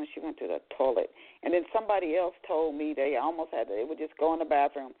herself was when she went to the toilet. And then somebody else told me they would just go in the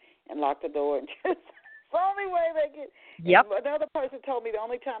bathroom and lock the door and just, it's the only way they get. Yep. Another person told me the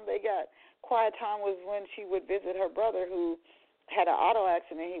only time they got quiet time was when she would visit her brother who had an auto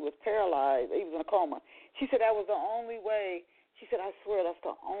accident. He was paralyzed. He was in a coma. She said that was the only way. She said, I swear that's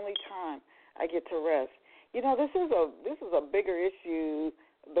the only time I get to rest. This is a bigger issue.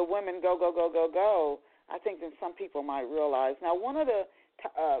 The women go, go, go, go, go, I think, than some people might realize. Now, one of the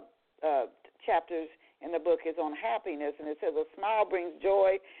chapters in the book is on happiness, and it says a smile brings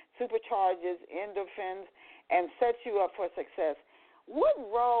joy, supercharges endorphins, and sets you up for success. What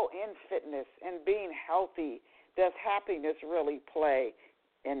role in fitness and being healthy does happiness really play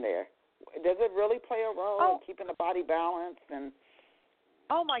in there? Does it really play a role in keeping the body balanced and?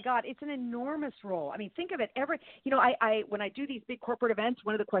 Oh my God, it's an enormous role. I mean, think of it. When I do these big corporate events,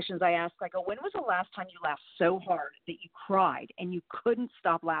 one of the questions I ask, I go, when was the last time you laughed so hard that you cried and you couldn't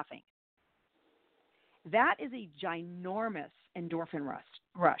stop laughing? That is a ginormous endorphin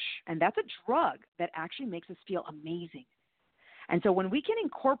rush, and that's a drug that actually makes us feel amazing. And so when we can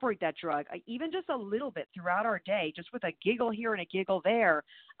incorporate that drug, even just a little bit throughout our day, just with a giggle here and a giggle there,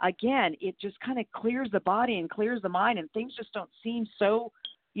 again, it just kind of clears the body and clears the mind, and things just don't seem so,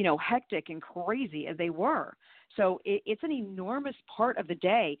 hectic and crazy as they were. So it's an enormous part of the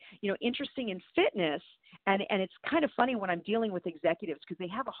day. Interesting in fitness, and it's kind of funny when I'm dealing with executives because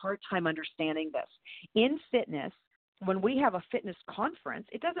they have a hard time understanding this. In fitness, when we have a fitness conference,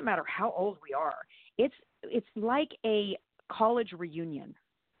 it doesn't matter how old we are. It's like a college reunion,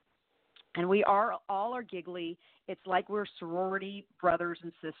 and we all are giggly. It's like we're sorority brothers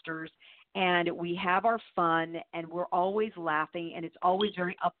and sisters, and we have our fun, and we're always laughing, and it's always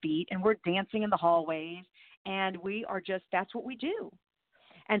very upbeat, and we're dancing in the hallways, and we are just, that's what we do.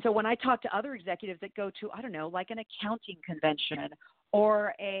 And so when I talk to other executives that go to, I don't know, like an accounting convention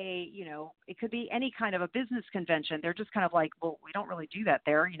or it could be any kind of a business convention, they're just kind of like, well, we don't really do that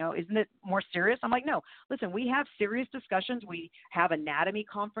there. Isn't it more serious? I'm like, no, listen, we have serious discussions. We have anatomy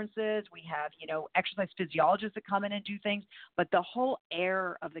conferences. We have, exercise physiologists that come in and do things. But the whole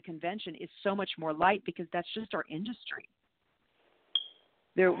air of the convention is so much more light because that's just our industry.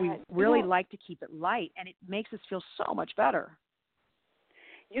 We really like to keep it light, and it makes us feel so much better.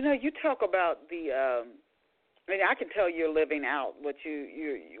 You talk about the I can tell you're living out what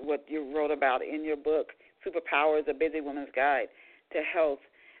you wrote about in your book, SuperPowers: A Busy Woman's Guide to Health.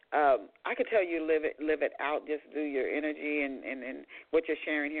 I could tell you live it out just through your energy and what you're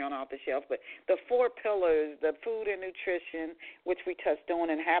sharing here on Off the Shelf. But the 4 pillars, the food and nutrition, which we touched on,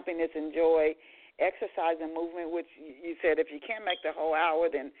 and happiness and joy, exercise and movement, which you said if you can't make the whole hour,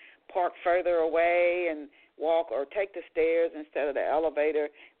 then park further away and walk or take the stairs instead of the elevator.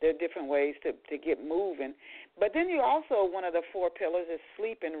 There are different ways to get moving. But then you also, one of the 4 pillars is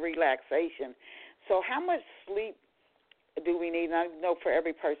sleep and relaxation. So how much sleep do we need? And I know for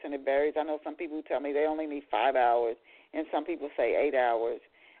every person it varies. I know some people tell me they only need 5 hours, and some people say 8 hours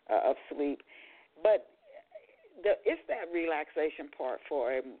of sleep. But it's that relaxation part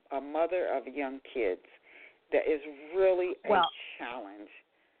for a mother of young kids that is really a challenge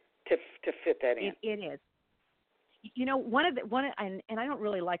to fit that in. It is. And I don't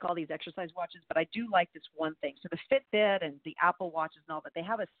really like all these exercise watches, but I do like this one thing. So the Fitbit and the Apple Watches and all that, they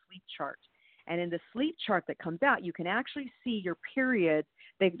have a sleep chart. And in the sleep chart that comes out, you can actually see your periods.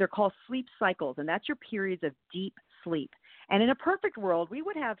 They're called sleep cycles, and that's your periods of deep sleep. And in a perfect world, we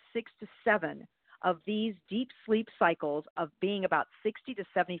would have 6 to 7 of these deep sleep cycles of being about 60 to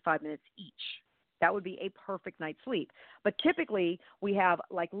 75 minutes each. That would be a perfect night's sleep. But typically we have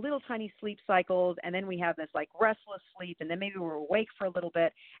like little tiny sleep cycles, and then we have this like restless sleep, and then maybe we're awake for a little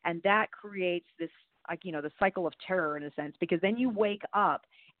bit, and that creates this, the cycle of terror in a sense, because then you wake up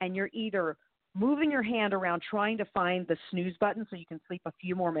and you're either moving your hand around trying to find the snooze button so you can sleep a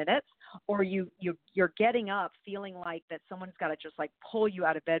few more minutes, or you're getting up feeling like that someone's got to just like pull you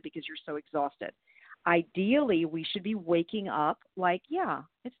out of bed because you're so exhausted. Ideally, we should be waking up like, yeah,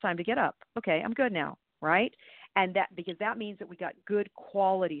 it's time to get up. Okay, I'm good now, right? And because that means that we got good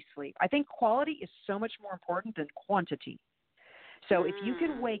quality sleep. I think quality is so much more important than quantity. So if you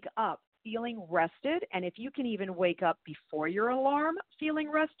can wake up feeling rested, and if you can even wake up before your alarm feeling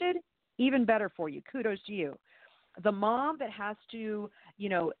rested, even better for you. Kudos to you. The mom that has to,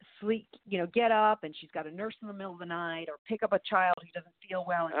 sleep, get up and she's got to nurse in the middle of the night or pick up a child who doesn't feel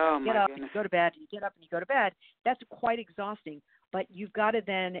well and Oh, get my up goodness. and you go to bed and you get up and you go to bed, that's quite exhausting. But you've got to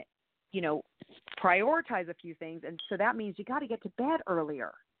then, prioritize a few things. And so that means you got to get to bed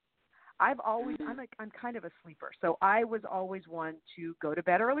earlier. I'm kind of a sleeper. So I was always one to go to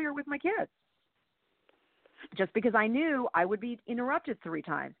bed earlier with my kids just because I knew I would be interrupted 3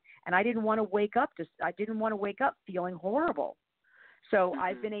 times. And I didn't want to wake up feeling horrible. So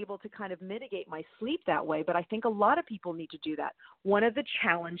I've been able to kind of mitigate my sleep that way, but I think a lot of people need to do that. One of the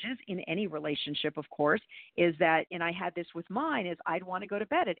challenges in any relationship, of course, is that, and I had this with mine, is I'd want to go to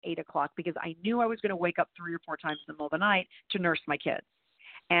bed at 8 o'clock because I knew I was going to wake up 3 or 4 times in the middle of the night to nurse my kids.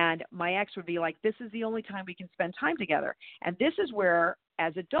 And my ex would be like, this is the only time we can spend time together. And this is where,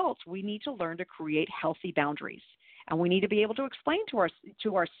 as adults, we need to learn to create healthy boundaries. And we need to be able to explain to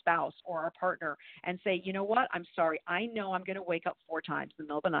our spouse or our partner and say, you know what, I'm sorry. I know I'm going to wake up 4 times in the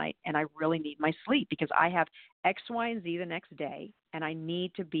middle of the night, and I really need my sleep because I have X, Y, and Z the next day, and I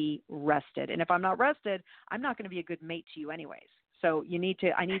need to be rested. And if I'm not rested, I'm not going to be a good mate to you anyways. So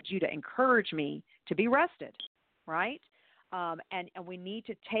I need you to encourage me to be rested, right? And we need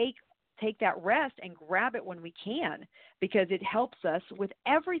to take that rest and grab it when we can because it helps us with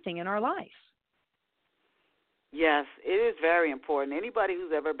everything in our life. Yes, it is very important. Anybody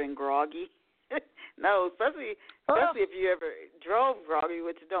who's ever been groggy knows, especially if you ever drove groggy,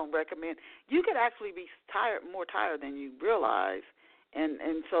 which I don't recommend, you could actually be more tired than you realize. And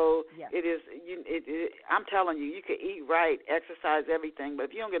so yes. it is. I'm telling you, you could eat right, exercise, everything, but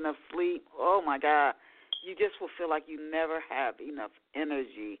if you don't get enough sleep, oh my God, you just will feel like you never have enough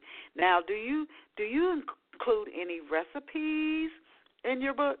energy. Now, do you include any recipes in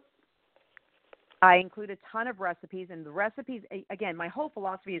your book? I include a ton of recipes, and the recipes, again, my whole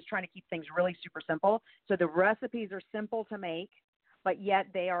philosophy is trying to keep things really super simple. So the recipes are simple to make, but yet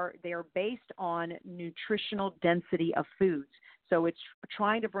they are based on nutritional density of foods. So it's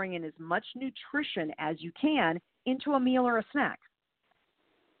trying to bring in as much nutrition as you can into a meal or a snack.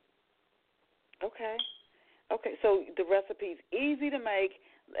 Okay, so the recipe's easy to make,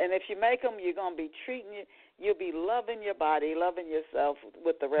 and if you make them, you're going to be you'll be loving your body, loving yourself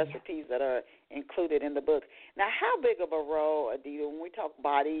with the recipes that are included in the book. Now, how big of a role, Adita, when we talk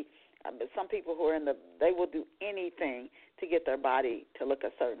body, some people who are they will do anything to get their body to look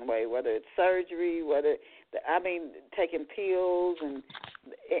a certain way, whether it's surgery, taking pills and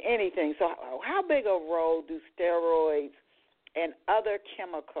anything. So how big a role do steroids and other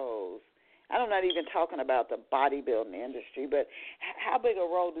chemicals, I'm not even talking about the bodybuilding industry, but how big a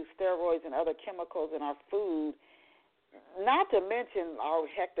role do steroids and other chemicals in our food, not to mention our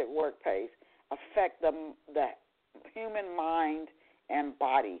hectic work pace, affect the human mind and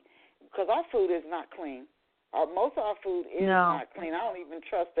body? Because our food is not clean. Most of our food is not clean. I don't even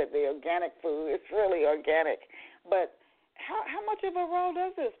trust that the organic food is really organic. But how much of a role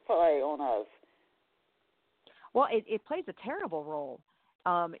does this play on us? Well, it plays a terrible role.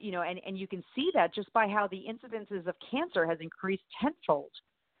 And you can see that just by how the incidences of cancer has increased tenfold.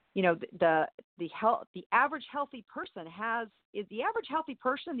 The average healthy person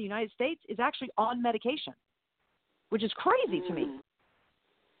in the United States is actually on medication, which is crazy to me.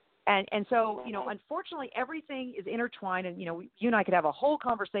 And so, unfortunately, everything is intertwined. And, you and I could have a whole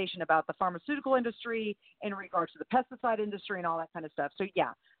conversation about the pharmaceutical industry in regards to the pesticide industry and all that kind of stuff. So,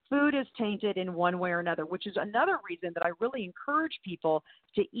 yeah, food is tainted in one way or another, which is another reason that I really encourage people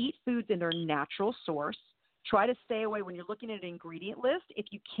to eat foods in their natural source. Try to stay away when you're looking at an ingredient list. If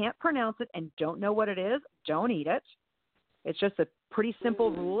you can't pronounce it and don't know what it is, don't eat it. It's just a pretty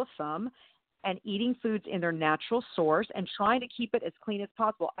simple rule of thumb. And eating foods in their natural source and trying to keep it as clean as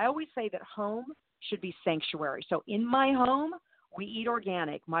possible. I always say that home should be sanctuary. So in my home, we eat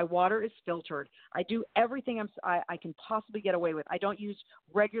organic. My water is filtered. I do everything I can possibly get away with. I don't use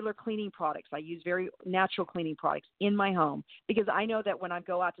regular cleaning products. I use very natural cleaning products in my home because I know that when I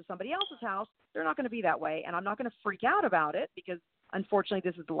go out to somebody else's house, they're not going to be that way. And I'm not going to freak out about it because, unfortunately,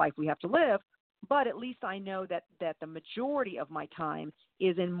 this is the life we have to live. But at least I know that the majority of my time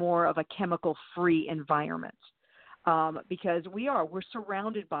is in more of a chemical-free environment because we're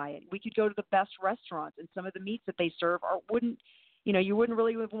surrounded by it. We could go to the best restaurants, and some of the meats that they serve you wouldn't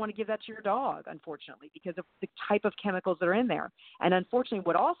really even want to give that to your dog, unfortunately, because of the type of chemicals that are in there. And unfortunately,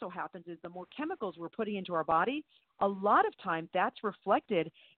 what also happens is the more chemicals we're putting into our body, a lot of time that's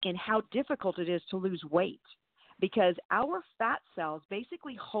reflected in how difficult it is to lose weight. Because our fat cells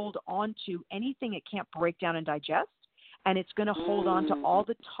basically hold on to anything it can't break down and digest, and it's going to hold on to all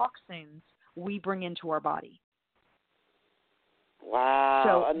the toxins we bring into our body. Wow.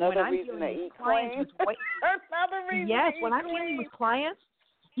 So Another when I'm reason to dealing with eat clients clean. with weight, Another reason yes, to when eat I'm dealing with clients,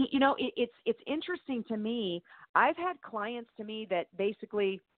 it's interesting to me. I've had clients to me that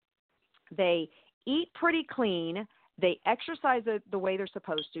basically they eat pretty clean, they exercise the way they're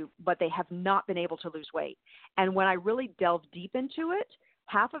supposed to, but they have not been able to lose weight. And when I really delve deep into it,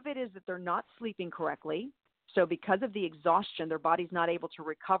 half of it is that they're not sleeping correctly. So because of the exhaustion, their body's not able to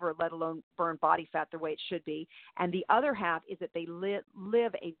recover, let alone burn body fat the way it should be. And the other half is that they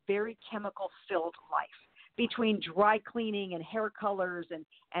live a very chemical-filled life between dry cleaning and hair colors and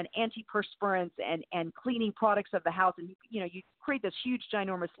antiperspirants and cleaning products of the house. And, you create this huge,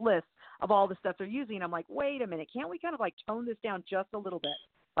 ginormous list of all the stuff they're using. And I'm like, wait a minute, can't we kind of like tone this down just a little bit?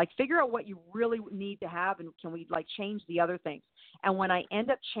 Like figure out what you really need to have, and can we like change the other things? And when I end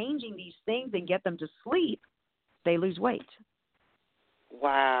up changing these things and get them to sleep, they lose weight.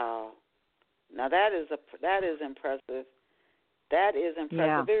 Wow. Now that is impressive. That is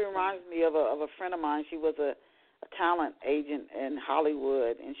impressive. Yeah. It reminds me of a friend of mine. She was a talent agent in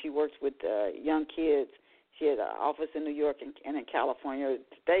Hollywood, and she works with young kids. She had an office in New York and in California.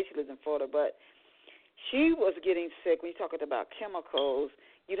 Today she lives in Florida, but she was getting sick. When you talk about chemicals,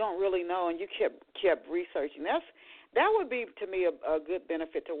 you don't really know, and you kept researching. That would be, to me, a good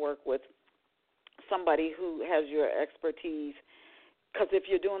benefit to work with somebody who has your expertise, because if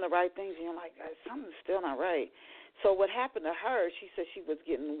you're doing the right things and you're like, something's still not right. So what happened to her, she said she was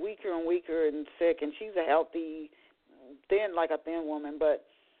getting weaker and weaker and sick, and she's a healthy, thin woman, but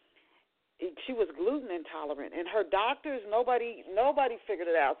she was gluten intolerant, and her doctors, nobody figured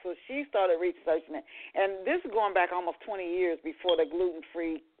it out, so she started researching it. And this is going back almost 20 years before the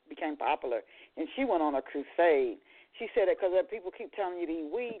gluten-free became popular, and she went on a crusade. She said that because people keep telling you to eat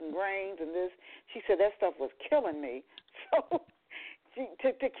wheat and grains and this. She said that stuff was killing me. So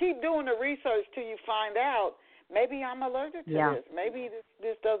to keep doing the research till you find out, maybe I'm allergic to this. Maybe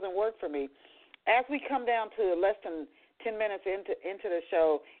this doesn't work for me. As we come down to less than 10 minutes into the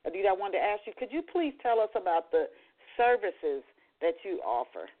show, Adita, I wanted to ask you, could you please tell us about the services that you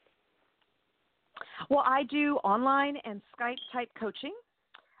offer? Well, I do online and Skype-type coaching.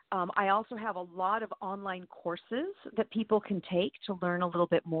 I also have a lot of online courses that people can take to learn a little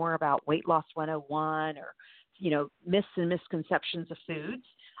bit more about Weight Loss 101 or, myths and misconceptions of foods.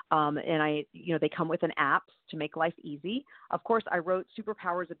 And they come with an app to make life easy. Of course, I wrote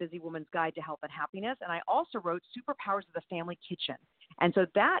SuperPowers, A Busy Woman's Guide to Health and Happiness, and I also wrote SuperPowers of the Family Kitchen. And so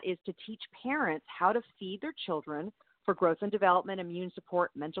that is to teach parents how to feed their children for growth and development, immune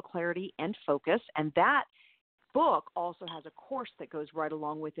support, mental clarity, and focus. And that book also has a course that goes right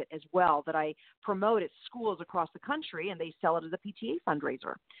along with it as well that I promote at schools across the country, and they sell it as a PTA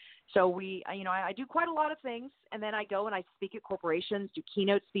fundraiser. So I do quite a lot of things, and then I go and I speak at corporations, do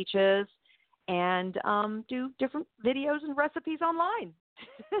keynote speeches, and do different videos and recipes online.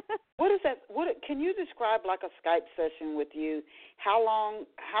 What is that? Can you describe like a Skype session with you? How long?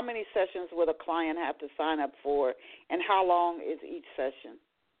 How many sessions would a client have to sign up for, and how long is each session?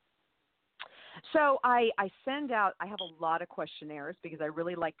 So I send out, I have a lot of questionnaires because I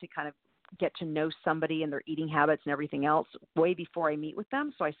really like to kind of get to know somebody and their eating habits and everything else way before I meet with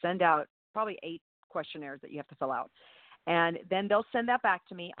them. So I send out probably 8 questionnaires that you have to fill out. And then they'll send that back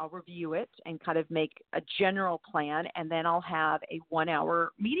to me. I'll review it and kind of make a general plan, and then I'll have a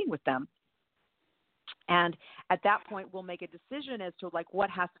 1-hour meeting with them. And at that point, we'll make a decision as to like what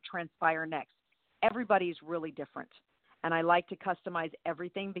has to transpire next. Everybody's really different. And I like to customize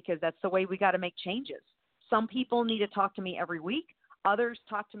everything because that's the way we got to make changes. Some people need to talk to me every week. Others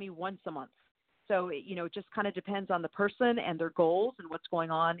talk to me once a month. So, it just kind of depends on the person and their goals and what's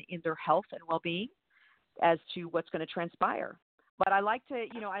going on in their health and well-being as to what's going to transpire. But I like to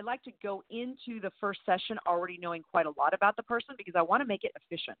go into the first session already knowing quite a lot about the person because I want to make it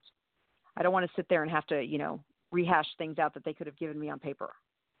efficient. I don't want to sit there and have to, rehash things out that they could have given me on paper.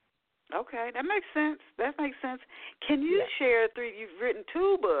 Okay, that makes sense. Can you share you've written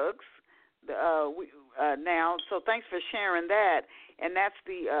 2 books now, so thanks for sharing that. And that's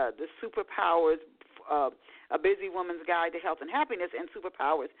the SuperPowers, A Busy Woman's Guide to Health and Happiness, and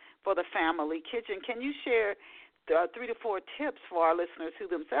SuperPowers for the Family Kitchen. Can you share 3 to 4 tips for our listeners who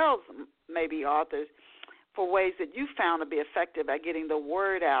themselves may be authors for ways that you found to be effective at getting the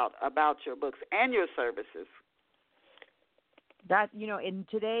word out about your books and your services? That, in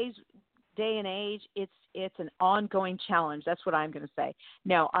today's day and age, it's an ongoing challenge. That's what I'm going to say.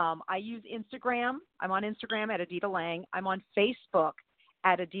 Now, I use Instagram. I'm on Instagram at Adita Lang. I'm on Facebook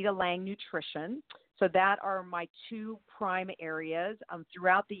at Adita Lang Nutrition. So that are my 2 prime areas.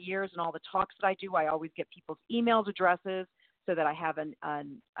 Throughout the years and all the talks that I do, I always get people's email addresses so that I have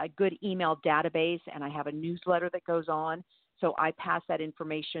a good email database, and I have a newsletter that goes on. so I pass that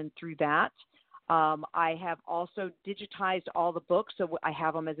information through that. I have also digitized all the books, so I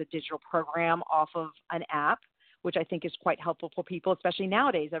have them as a digital program off of an app, which I think is quite helpful for people, especially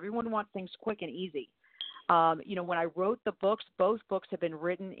nowadays. Everyone wants things quick and easy. When I wrote the books, both books have been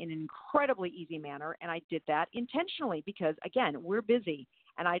written in an incredibly easy manner, and I did that intentionally because, again, we're busy,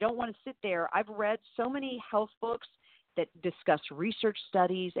 and I don't want to sit there. I've read so many health books that discuss research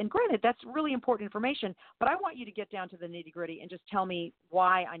studies, and granted, that's really important information, but I want you to get down to the nitty-gritty and just tell me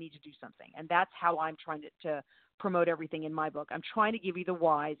why I need to do something, and that's how I'm trying to promote everything in my book. I'm trying to give you the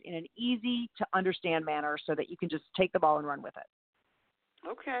whys in an easy-to-understand manner so that you can just take the ball and run with it.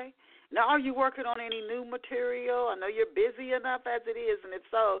 Okay. Now, are you working on any new material? I know you're busy enough as it is, and if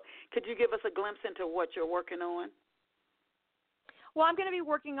so, could you give us a glimpse into what you're working on? Well, I'm going to be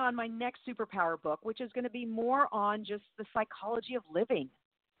working on my next superpower book, which is going to be more on just the psychology of living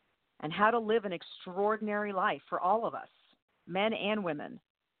and how to live an extraordinary life for all of us, men and women.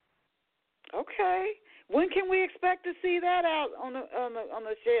 Okay. When can we expect to see that out on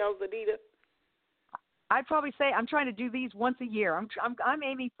the shelves, Adita? I'd probably say I'm trying to do these once a year. I'm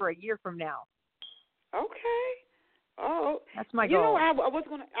aiming for a year from now. Okay. Oh, that's my goal. You know, I was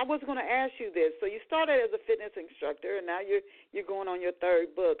gonna ask you this. So you started as a fitness instructor, and now you're going on your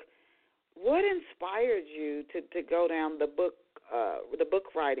third book. What inspired you to go down the book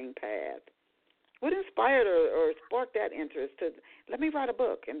writing path? What inspired or sparked that interest to let me write a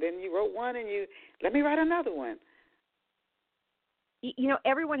book? And then you wrote one, and you let me write another one. You know,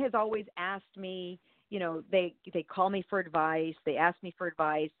 everyone has always asked me. You know, they call me for advice. They ask me for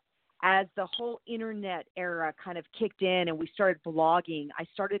advice. As the whole internet era kind of kicked in and we started blogging, I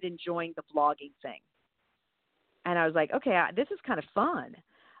started enjoying the blogging thing. And I was like, okay, this is kind of fun.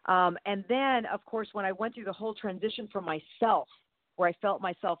 And then, of course, when I went through the whole transition for myself, where I felt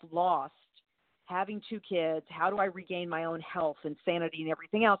myself lost, having 2 kids, how do I regain my own health and sanity and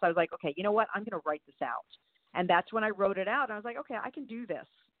everything else, I was like, okay, you know what? I'm going to write this out. And that's when I wrote it out. And I was like, okay, I can do this.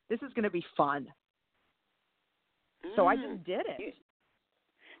 This is going to be fun. So I just did it.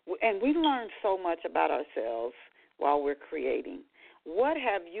 And we learn so much about ourselves while we're creating. What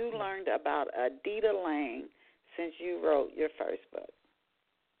have you learned about Adita Lang since you wrote your first book?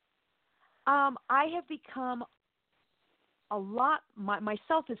 I have become a lot, my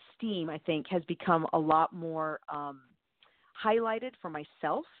self-esteem, I think, has become a lot more highlighted for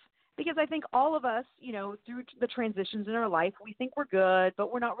myself. Because I think all of us, you know, through the transitions in our life, we think we're good,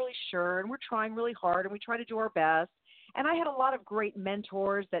 but we're not really sure, and we're trying really hard, and we try to do our best. And I had a lot of great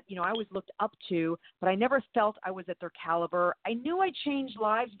mentors that, you know, I always looked up to, but I never felt I was at their caliber. I knew I changed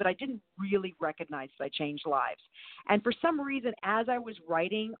lives, but I didn't really recognize that I changed lives. And for some reason, as I was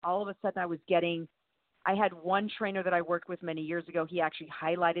writing, all of a sudden I had one trainer that I worked with many years ago. He actually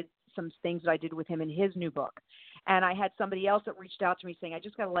highlighted some things that I did with him in his new book. And I had somebody else that reached out to me saying, I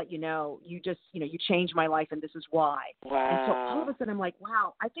just got to let you know, you changed my life and this is why. Wow. And so all of a sudden I'm like,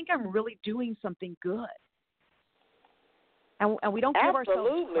 wow, I think I'm really doing something good. And we don't give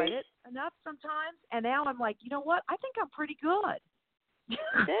ourselves credit enough sometimes. And now I'm like, you know what? I think I'm pretty good.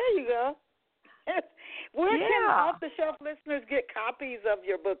 There you go. Where can off-the-shelf listeners get copies of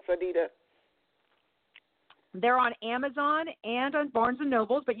your books, Adita? They're on Amazon and on Barnes &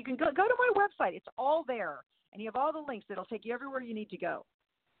 Nobles, but you can go to my website. It's all there. And you have all the links. It'll take you everywhere you need to go.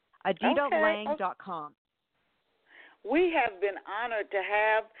 AditaLang.com. We have been honored to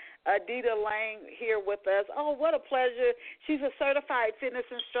have Adita Lang here with us. Oh, what a pleasure. She's a certified fitness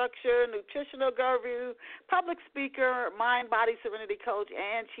instructor, nutritional guru, public speaker, mind-body serenity coach,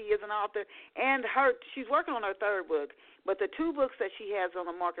 and she is an author. And she's working on her third book. But the 2 books that she has on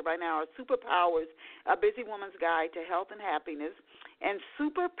the market right now are SuperPowers, A Busy Woman's Guide to Health and Happiness, and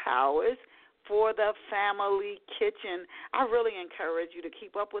SuperPowers for the Family Kitchen. I really encourage you to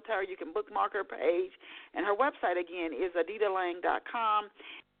keep up with her. You can bookmark her page. And her website, again, is aditalang.com,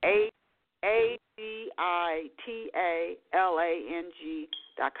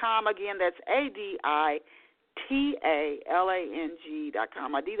 ADITALANG.com. Again, that's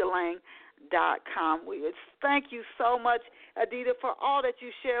ADITALANG.com, AditaLang.com. Thank you so much, Adita, for all that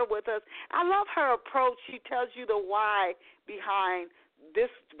you share with us. I love her approach. She tells you the why behind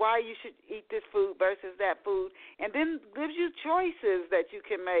this, why you should eat this food versus that food, and then gives you choices that you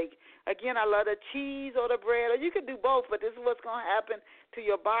can make. Again, I love the cheese or the bread, or you can do both, but this is what's going to happen to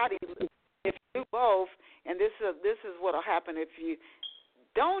your body if you do both, and this is what will happen if you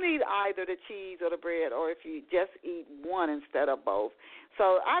don't eat either the cheese or the bread, or if you just eat one instead of both.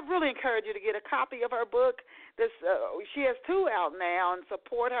 So I really encourage you to get a copy of her book. She has 2 out now, and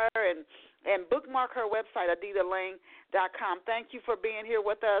support her and bookmark her website, AditaLang.com. Thank you for being here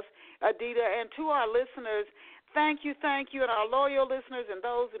with us, Adita. And to our listeners, Thank you, and our loyal listeners and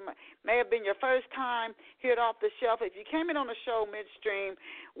those that may have been your first time here at Off the Shelf. If you came in on the show midstream,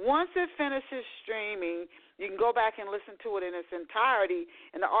 once it finishes streaming, you can go back and listen to it in its entirety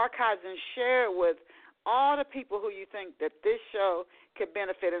in the archives and share it with all the people who you think that this show could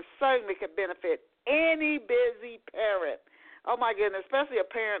benefit, and certainly could benefit any busy parent. Oh, my goodness, especially a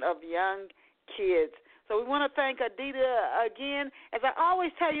parent of young kids. So we want to thank Adita again. As I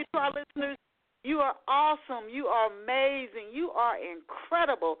always tell you to our listeners, you are awesome. You are amazing. You are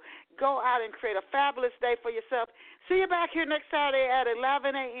incredible. Go out and create a fabulous day for yourself. See you back here next Saturday at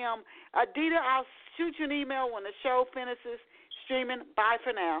 11 a.m. Adita, I'll shoot you an email when the show finishes streaming. Bye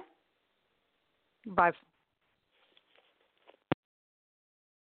for now. Bye.